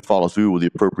going to follow through with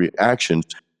the appropriate actions.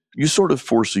 You sort of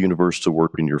force the universe to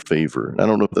work in your favor. And I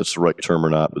don't know if that's the right term or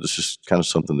not, but it's just kind of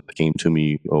something that came to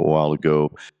me a while ago,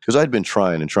 because I'd been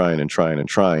trying and trying and trying and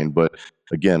trying, but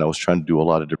again, I was trying to do a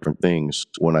lot of different things.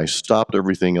 When I stopped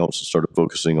everything else and started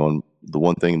focusing on the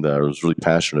one thing that I was really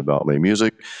passionate about, my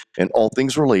music, and all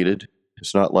things related.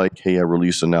 It's not like, hey, I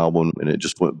released an album and it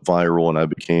just went viral and I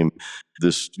became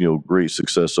this, great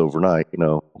success overnight.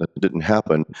 That didn't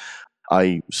happen.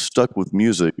 I stuck with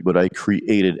music, but I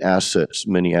created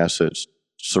many assets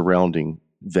surrounding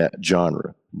that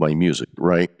genre, my music,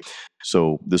 right?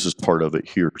 So this is part of it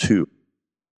here too.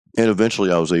 And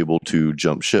eventually I was able to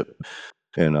jump ship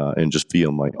and just be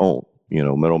on my own.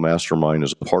 Metal Mastermind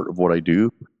is a part of what I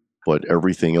do, but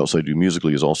everything else I do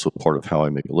musically is also part of how I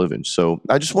make a living. So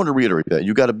I just want to reiterate that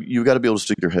you got to be able to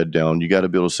stick your head down. You got to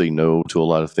be able to say no to a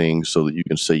lot of things so that you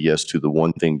can say yes to the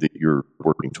one thing that you're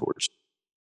working towards.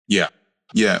 Yeah,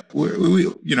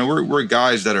 we're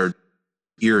guys that are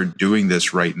here doing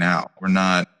this right now. We're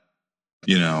not,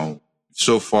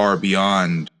 so far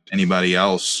beyond anybody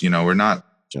else. We're not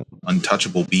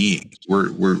untouchable beings.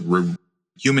 We're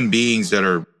human beings that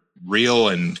are real,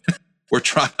 and we're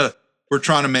trying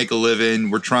to make a living.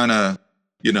 We're trying to,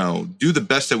 do the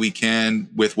best that we can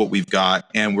with what we've got,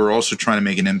 and we're also trying to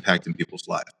make an impact in people's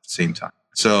lives at the same time.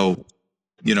 So,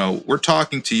 we're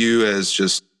talking to you as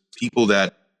just people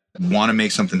that want to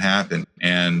make something happen,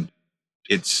 and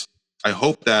I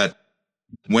hope that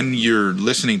when you're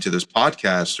listening to this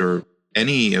podcast or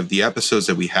any of the episodes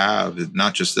that we have,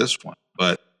 not just this one,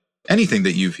 but anything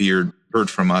that you've heard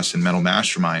from us in Metal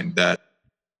Mastermind, that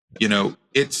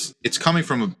it's coming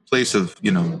from a place of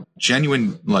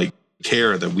genuine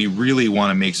care, that we really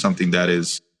want to make something that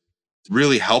is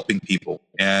really helping people.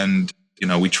 And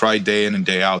we try day in and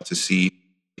day out to see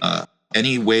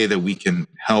any way that we can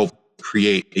help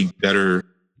create a better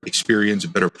experience, a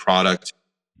better product.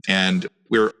 And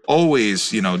we're always,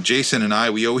 Jason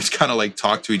and we always kind of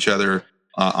talk to each other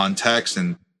on text,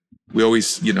 and we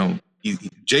always,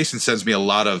 Jason sends me a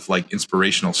lot of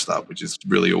inspirational stuff, which is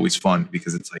really always fun,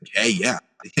 because it's hey, yeah,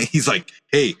 he's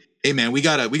hey man, we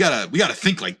gotta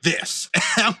think like this.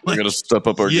 We gotta step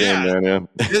up our game, man.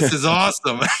 Yeah, this is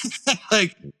awesome.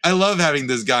 I love having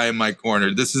this guy in my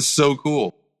corner. This is so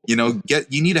cool. You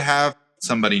need to have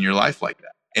somebody in your life like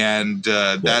that. And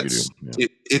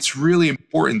it's really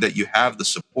important that you have the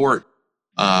support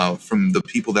from the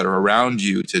people that are around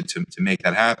you to make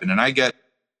that happen. And I get,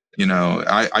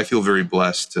 I feel very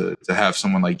blessed to have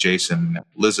someone like Jason,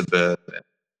 Elizabeth,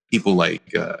 people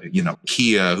like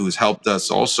Kia, who's helped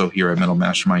us also here at Metal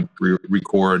Mastermind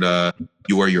record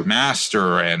 "You Are Your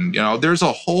Master," and there's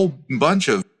a whole bunch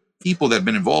of people that have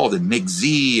been involved, in Nick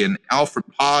Z and Alfred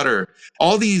Potter,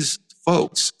 all these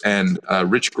folks, and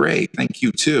Rich Gray. Thank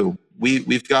you too.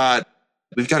 We've got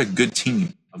a good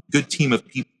team of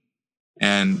people,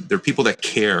 and they're people that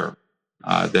care,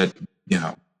 that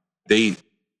they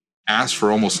ask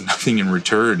for almost nothing in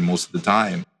return most of the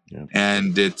time. Yeah.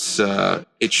 And it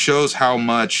shows how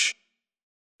much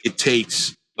it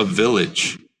takes a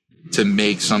village to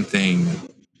make something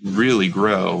really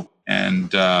grow.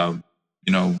 And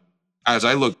as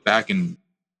I look back and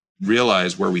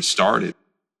realize where we started,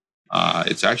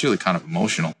 it's actually kind of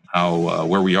emotional how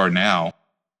where we are now,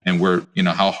 and where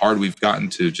how hard we've gotten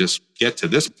to just get to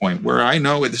this point, where I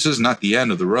know this is not the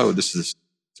end of the road. There's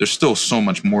still so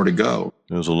much more to go.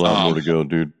 There's a lot more to go,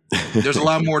 dude. There's a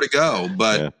lot more to go,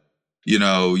 but you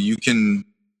can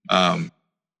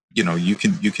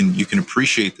you can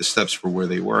appreciate the steps for where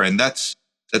they were, and that's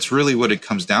really what it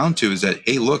comes down to. Is that,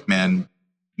 hey, look, man,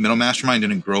 Metal Mastermind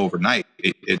didn't grow overnight.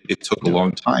 It took a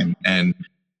long time, and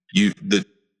the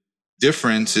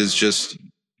difference is just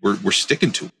we're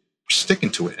sticking to it. We're sticking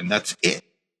to it, and that's it.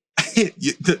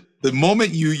 The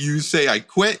moment you say I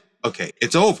quit, okay,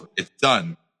 it's over, it's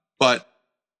done. But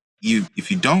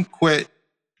if you don't quit,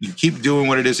 you keep doing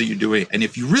what it is that you're doing, and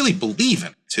if you really believe in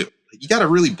it too, you got to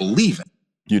really believe in it.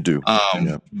 You do.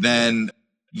 Then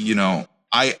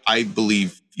I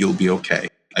believe you'll be okay.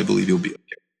 I believe you'll be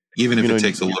okay, even if it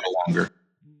takes a little longer.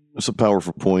 That's a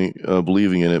powerful point,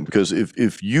 believing in it, because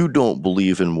if you don't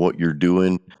believe in what you're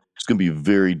doing, it's going to be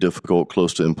very difficult,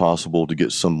 close to impossible, to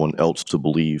get someone else to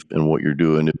believe in what you're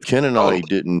doing. If Ken and I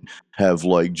didn't have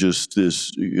just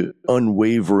this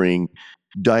unwavering,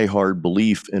 diehard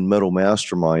belief in Metal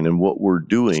Mastermind and what we're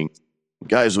doing,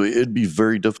 guys, it'd be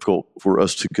very difficult for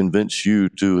us to convince you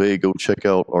to, hey, go check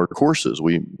out our courses.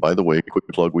 By the way, quick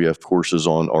plug, we have courses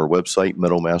on our website,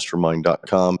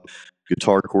 metalmastermind.com.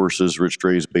 Guitar courses, Rich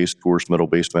Gray's bass course, Metal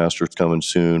Bass Masters coming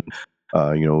soon.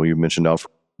 You mentioned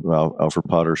Alfred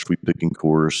Potter's sweep picking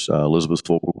course, Elizabeth's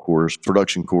vocal course,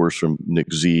 production course from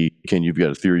Nick Z. Ken, you've got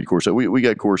a theory course. We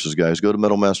got courses, guys. Go to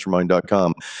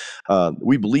metalmastermind.com.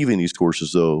 We believe in these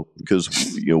courses, though, because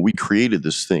we created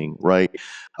this thing, right?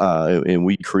 And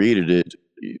we created it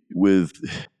with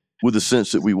the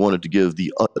sense that we wanted to give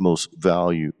the utmost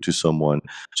value to someone.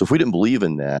 So if we didn't believe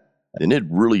in that, then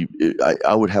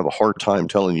I would have a hard time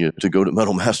telling you to go to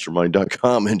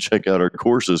metalmastermind.com and check out our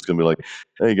courses. It's going to be like,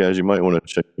 hey, guys, you might want to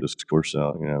check this course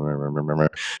out.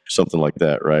 Something like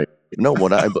that, right? No,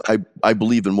 what I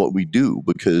believe in what we do,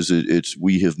 because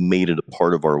we have made it a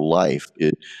part of our life.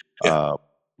 It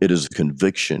is a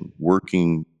conviction,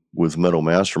 working with Metal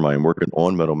Mastermind, working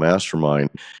on Metal Mastermind,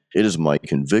 it is my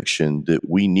conviction that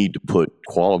we need to put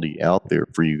quality out there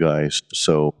for you guys.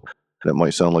 So that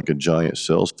might sound like a giant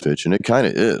sales pitch, and it kind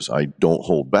of is. I don't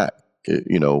hold back.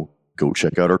 Go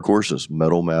check out our courses,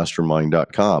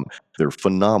 metalmastermind.com. They're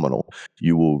phenomenal.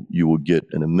 You will get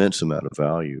an immense amount of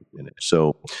value in it.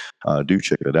 So do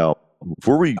check it out.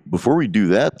 Before we do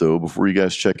that, though, before you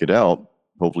guys check it out,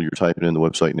 hopefully you're typing in the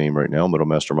website name right now,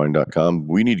 metalmastermind.com.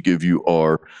 We need to give you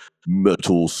our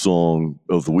metal song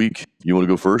of the week. You want to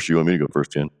go first? Or you want me to go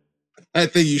first, Ken? I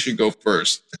think you should go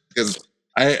first because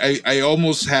I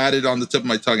almost had it on the tip of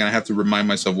my tongue, and I have to remind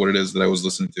myself what it is that I was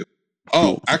listening to. Oh,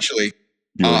 Cool. actually,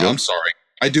 You wanna go? I'm sorry.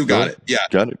 I do got it. Yeah.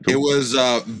 Got it. Cool. It was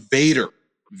Vader. Oh,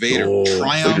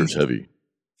 Vader's heavy.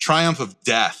 Triumph of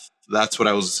Death. That's what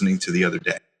I was listening to the other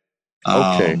day.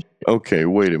 Okay.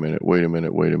 Wait a minute,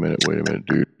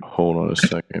 dude. Hold on a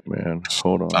second, man.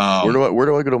 Hold on. Where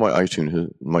do I go to my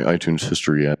iTunes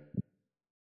history at?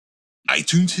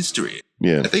 iTunes history.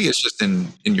 Yeah. I think it's just in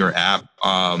your app.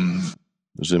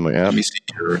 It's in my app. Let me see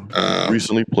here.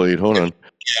 Recently played. Hold on.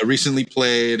 Yeah, recently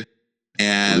played.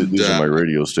 And these are my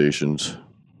radio stations.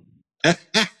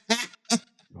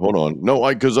 Hold on. No,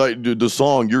 because the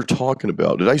song you're talking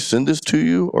about. Did I send this to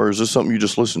you, or is this something you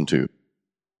just listened to?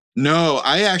 No,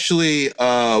 I actually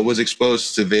was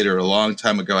exposed to Vader a long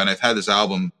time ago, and I've had this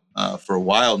album for a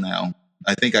while now.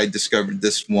 I think I discovered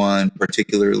this one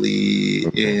particularly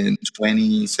in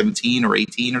 2017 or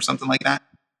 18 or something like that.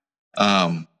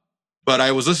 But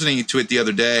I was listening to it the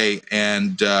other day,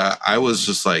 and I was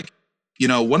just like,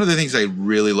 one of the things I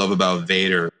really love about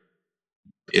Vader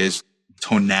is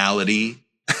tonality.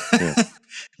 Yeah.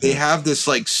 They have this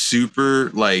like super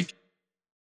like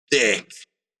thick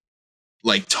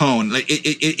like tone, like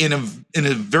it in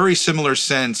a very similar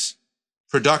sense,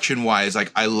 production wise.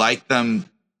 Like I like them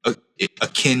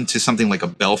akin to something like a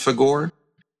Belphegor.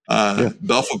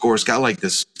 Belphegor's got like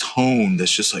this tone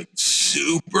that's just like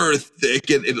super thick,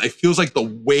 and it like feels like the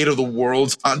weight of the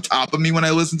world's on top of me when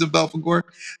I listen to Belphegor.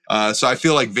 So I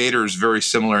feel like Vader is very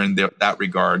similar in that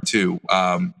regard too.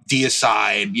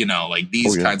 Deicide, like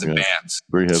these kinds of bands,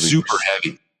 very heavy, super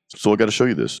heavy. So I got to show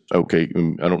you this. Okay,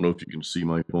 I don't know if you can see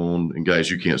my phone, and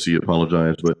guys, you can't see.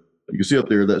 Apologize, but you can see up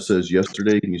there that says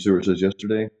yesterday. Can you see where it says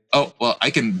yesterday? Oh, well,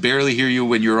 I can barely hear you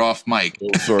when you're off mic.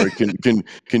 Oh, sorry. Can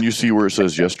you see where it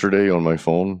says yesterday on my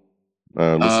phone?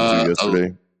 Listen to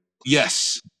yesterday.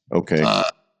 Yes. Okay.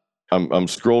 I'm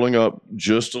scrolling up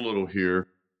just a little here.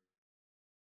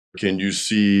 Can you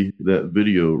see that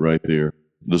video right there?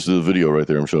 This is the video right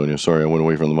there I'm showing you. Sorry, I went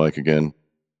away from the mic again.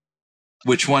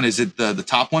 Which one is it? The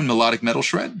top one, Melodic Metal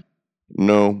Shred?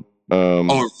 No.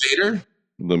 Vader?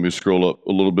 Let me scroll up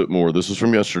a little bit more. This is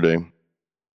from yesterday.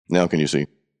 Now can you see?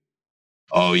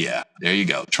 Oh, yeah. There you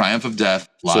go. Triumph of Death,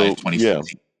 live 2015. Yeah.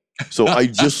 So I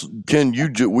just, Ken,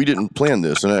 we didn't plan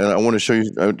this. And I want to show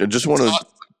you, I just want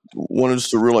us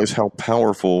to realize how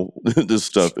powerful this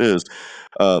stuff is.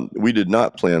 We did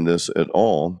not plan this at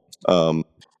all.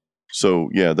 So,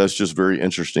 yeah, that's just very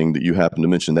interesting that you happen to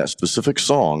mention that specific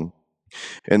song.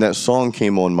 And that song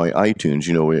came on my iTunes.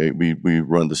 We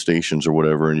run the stations or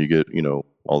whatever, and you get,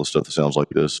 all the stuff that sounds like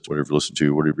this, whatever you listen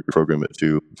to, whatever you program it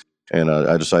to. And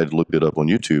I decided to look it up on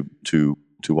YouTube to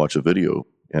watch a video,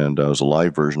 and it was a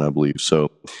live version, I believe. So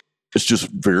it's just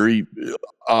very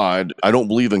odd. I don't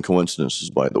believe in coincidences,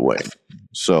 by the way.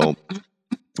 So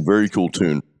very cool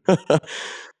tune.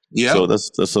 Yeah. So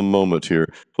that's a moment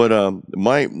here. But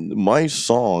my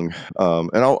song,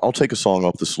 and I'll take a song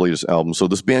off this latest album. So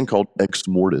this band called Ex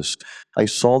Mortis, I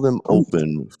saw them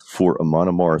open for Amon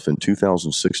Amarth in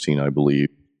 2016, I believe.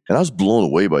 And I was blown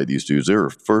away by these dudes. They were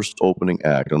first opening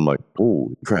act. I'm like,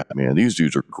 holy crap, man, these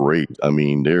dudes are great. I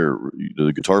mean,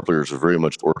 the guitar players are very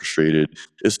much orchestrated.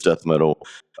 It's death metal.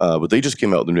 But they just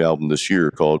came out with a new album this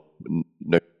year called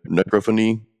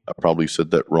Necrophony. I probably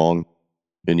said that wrong.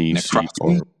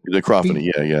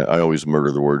 Necrophony. Yeah. I always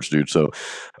murder the words, dude. So,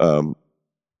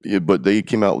 but they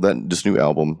came out with this new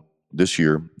album this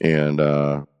year, and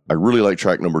I really like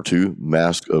track number 2,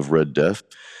 Mask of Red Death.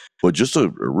 But just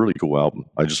a really cool album.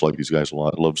 I just like these guys a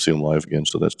lot. I love to see them live again.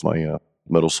 So that's my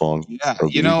metal song.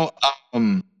 Yeah,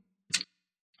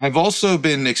 I've also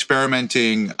been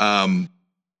experimenting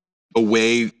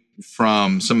away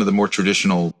from some of the more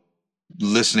traditional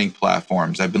listening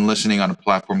platforms. I've been listening on a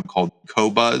platform called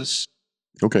Qobuz.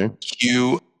 Okay.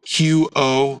 Qobuz.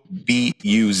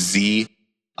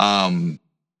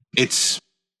 It's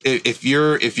if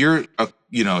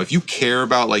you care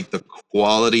about like the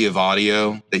quality of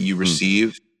audio that you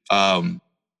receive, man,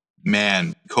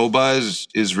 Qobuz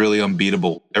is really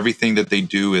unbeatable. Everything that they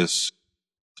do is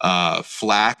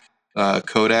FLAC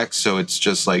codec, so it's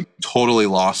just like totally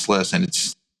lossless, and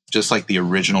it's just like the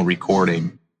original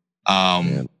recording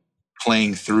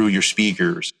playing through your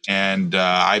speakers. And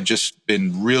I've just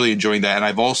been really enjoying that. And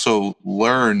I've also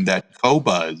learned that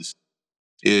Qobuz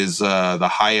is the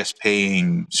highest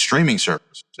paying streaming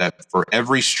service, that for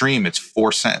every stream it's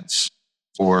 4 cents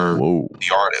for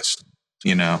the artist,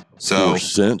 you know. So 4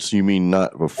 cents? You mean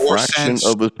not a fraction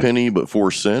of a penny, but 4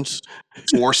 cents?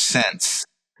 4 cents.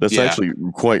 That's actually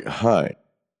quite high.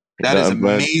 That is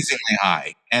amazingly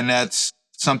high. And that's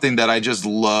something that I just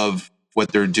love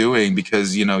what they're doing,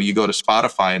 because, you know, you go to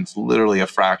Spotify and it's literally a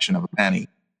fraction of a penny.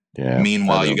 Yeah.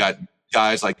 Meanwhile, you got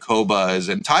guys like Qobuz,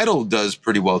 and Tidal does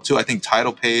pretty well too. I think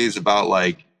Tidal pays about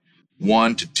like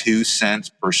 1 to 2 cents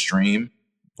per stream.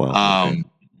 Wow,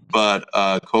 but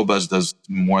Qobuz does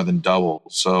more than double.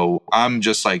 So I'm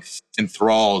just like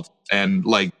enthralled, and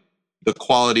like the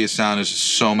quality of sound is just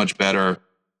so much better.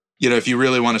 You know, if you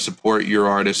really want to support your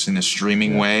artists in a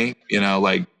streaming way, you know,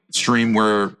 like stream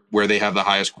where they have the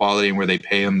highest quality and where they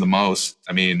pay them the most.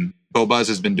 I mean, Qobuz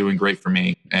has been doing great for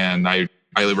me, and I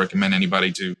highly recommend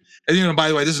anybody to. And, you know, by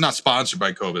the way, this is not sponsored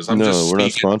by Qobuz. We're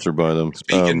not sponsored by them.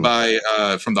 Speaking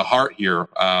from the heart here,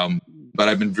 but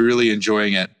I've been really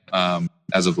enjoying it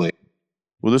as of late.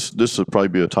 Well, this would probably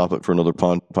be a topic for another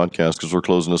podcast, because we're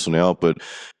closing this one out. But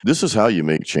this is how you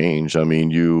make change. I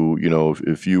mean, you know,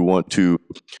 if you want to,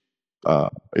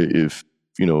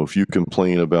 if you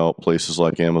complain about places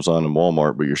like Amazon and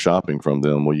Walmart, but you're shopping from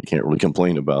them, well, you can't really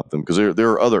complain about them, because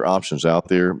there are other options out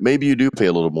there. Maybe you do pay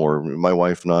a little more. My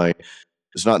wife and I,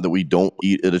 it's not that we don't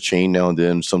eat at a chain now and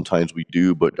then. Sometimes we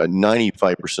do, but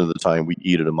 95% of the time we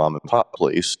eat at a mom and pop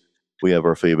place. We have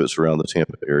our favorites around the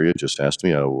Tampa area. Just ask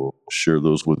me. I will share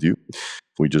those with you.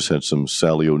 We just had some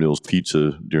Sally O'Neill's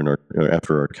pizza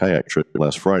after our kayak trip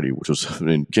last Friday, which was,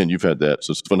 and Ken, you've had that.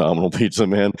 So it's phenomenal pizza,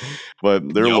 man.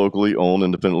 But they're locally owned,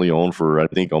 independently owned for, I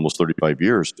think, almost 35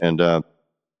 years. And,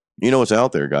 you know, it's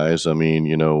out there, guys. I mean,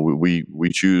 you know, we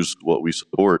choose what we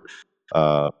support.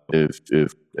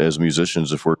 If as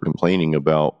musicians, if we're complaining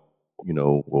about, you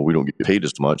know, well, we don't get paid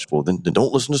as much, well, then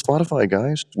don't listen to Spotify,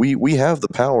 guys. We have the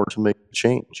power to make a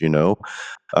change. You know,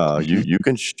 you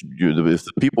can if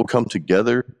the people come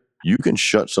together, you can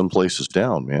shut some places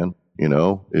down, man. You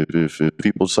know, if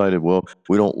people decided, well,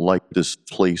 we don't like this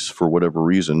place for whatever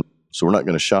reason, so we're not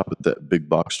going to shop at that big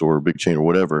box store or big chain or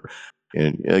whatever.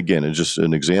 And again, it's just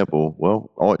an example.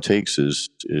 Well, all it takes is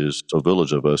a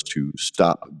village of us to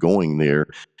stop going there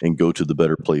and go to the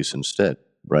better place instead,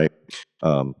 right?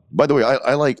 By the way,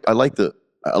 I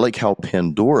like how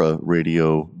Pandora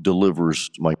Radio delivers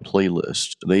my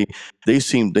playlist. They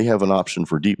have an option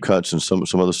for deep cuts and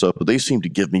some other stuff, but they seem to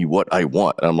give me what I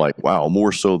want. And I'm like, wow,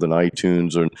 more so than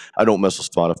iTunes. And I don't mess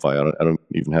with Spotify. I don't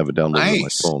even have it downloaded on my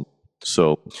phone.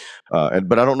 So,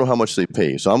 but I don't know how much they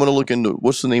pay. So I'm going to look into,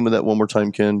 what's the name of that one more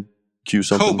time, Ken? Q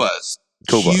something? Qobuz.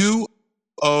 Qobuz.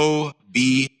 Qobuz.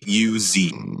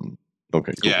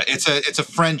 Okay. Cool. Yeah, it's a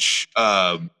French,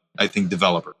 I think,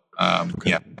 developer.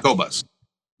 Yeah, Qobuz.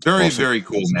 Very, awesome. Very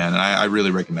cool, man. And I really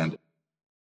recommend it.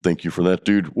 Thank you for that,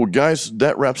 dude. Well, guys,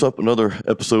 that wraps up another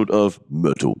episode of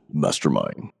Metal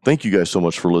Mastermind. Thank you guys so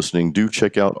much for listening. Do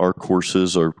check out our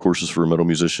courses for metal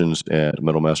musicians at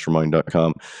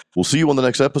metalmastermind.com. We'll see you on the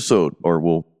next episode, or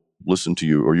we'll listen to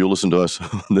you, or you'll listen to us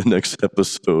on the next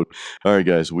episode. All right,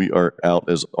 guys, we are out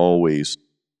as always.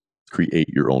 Create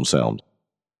your own sound.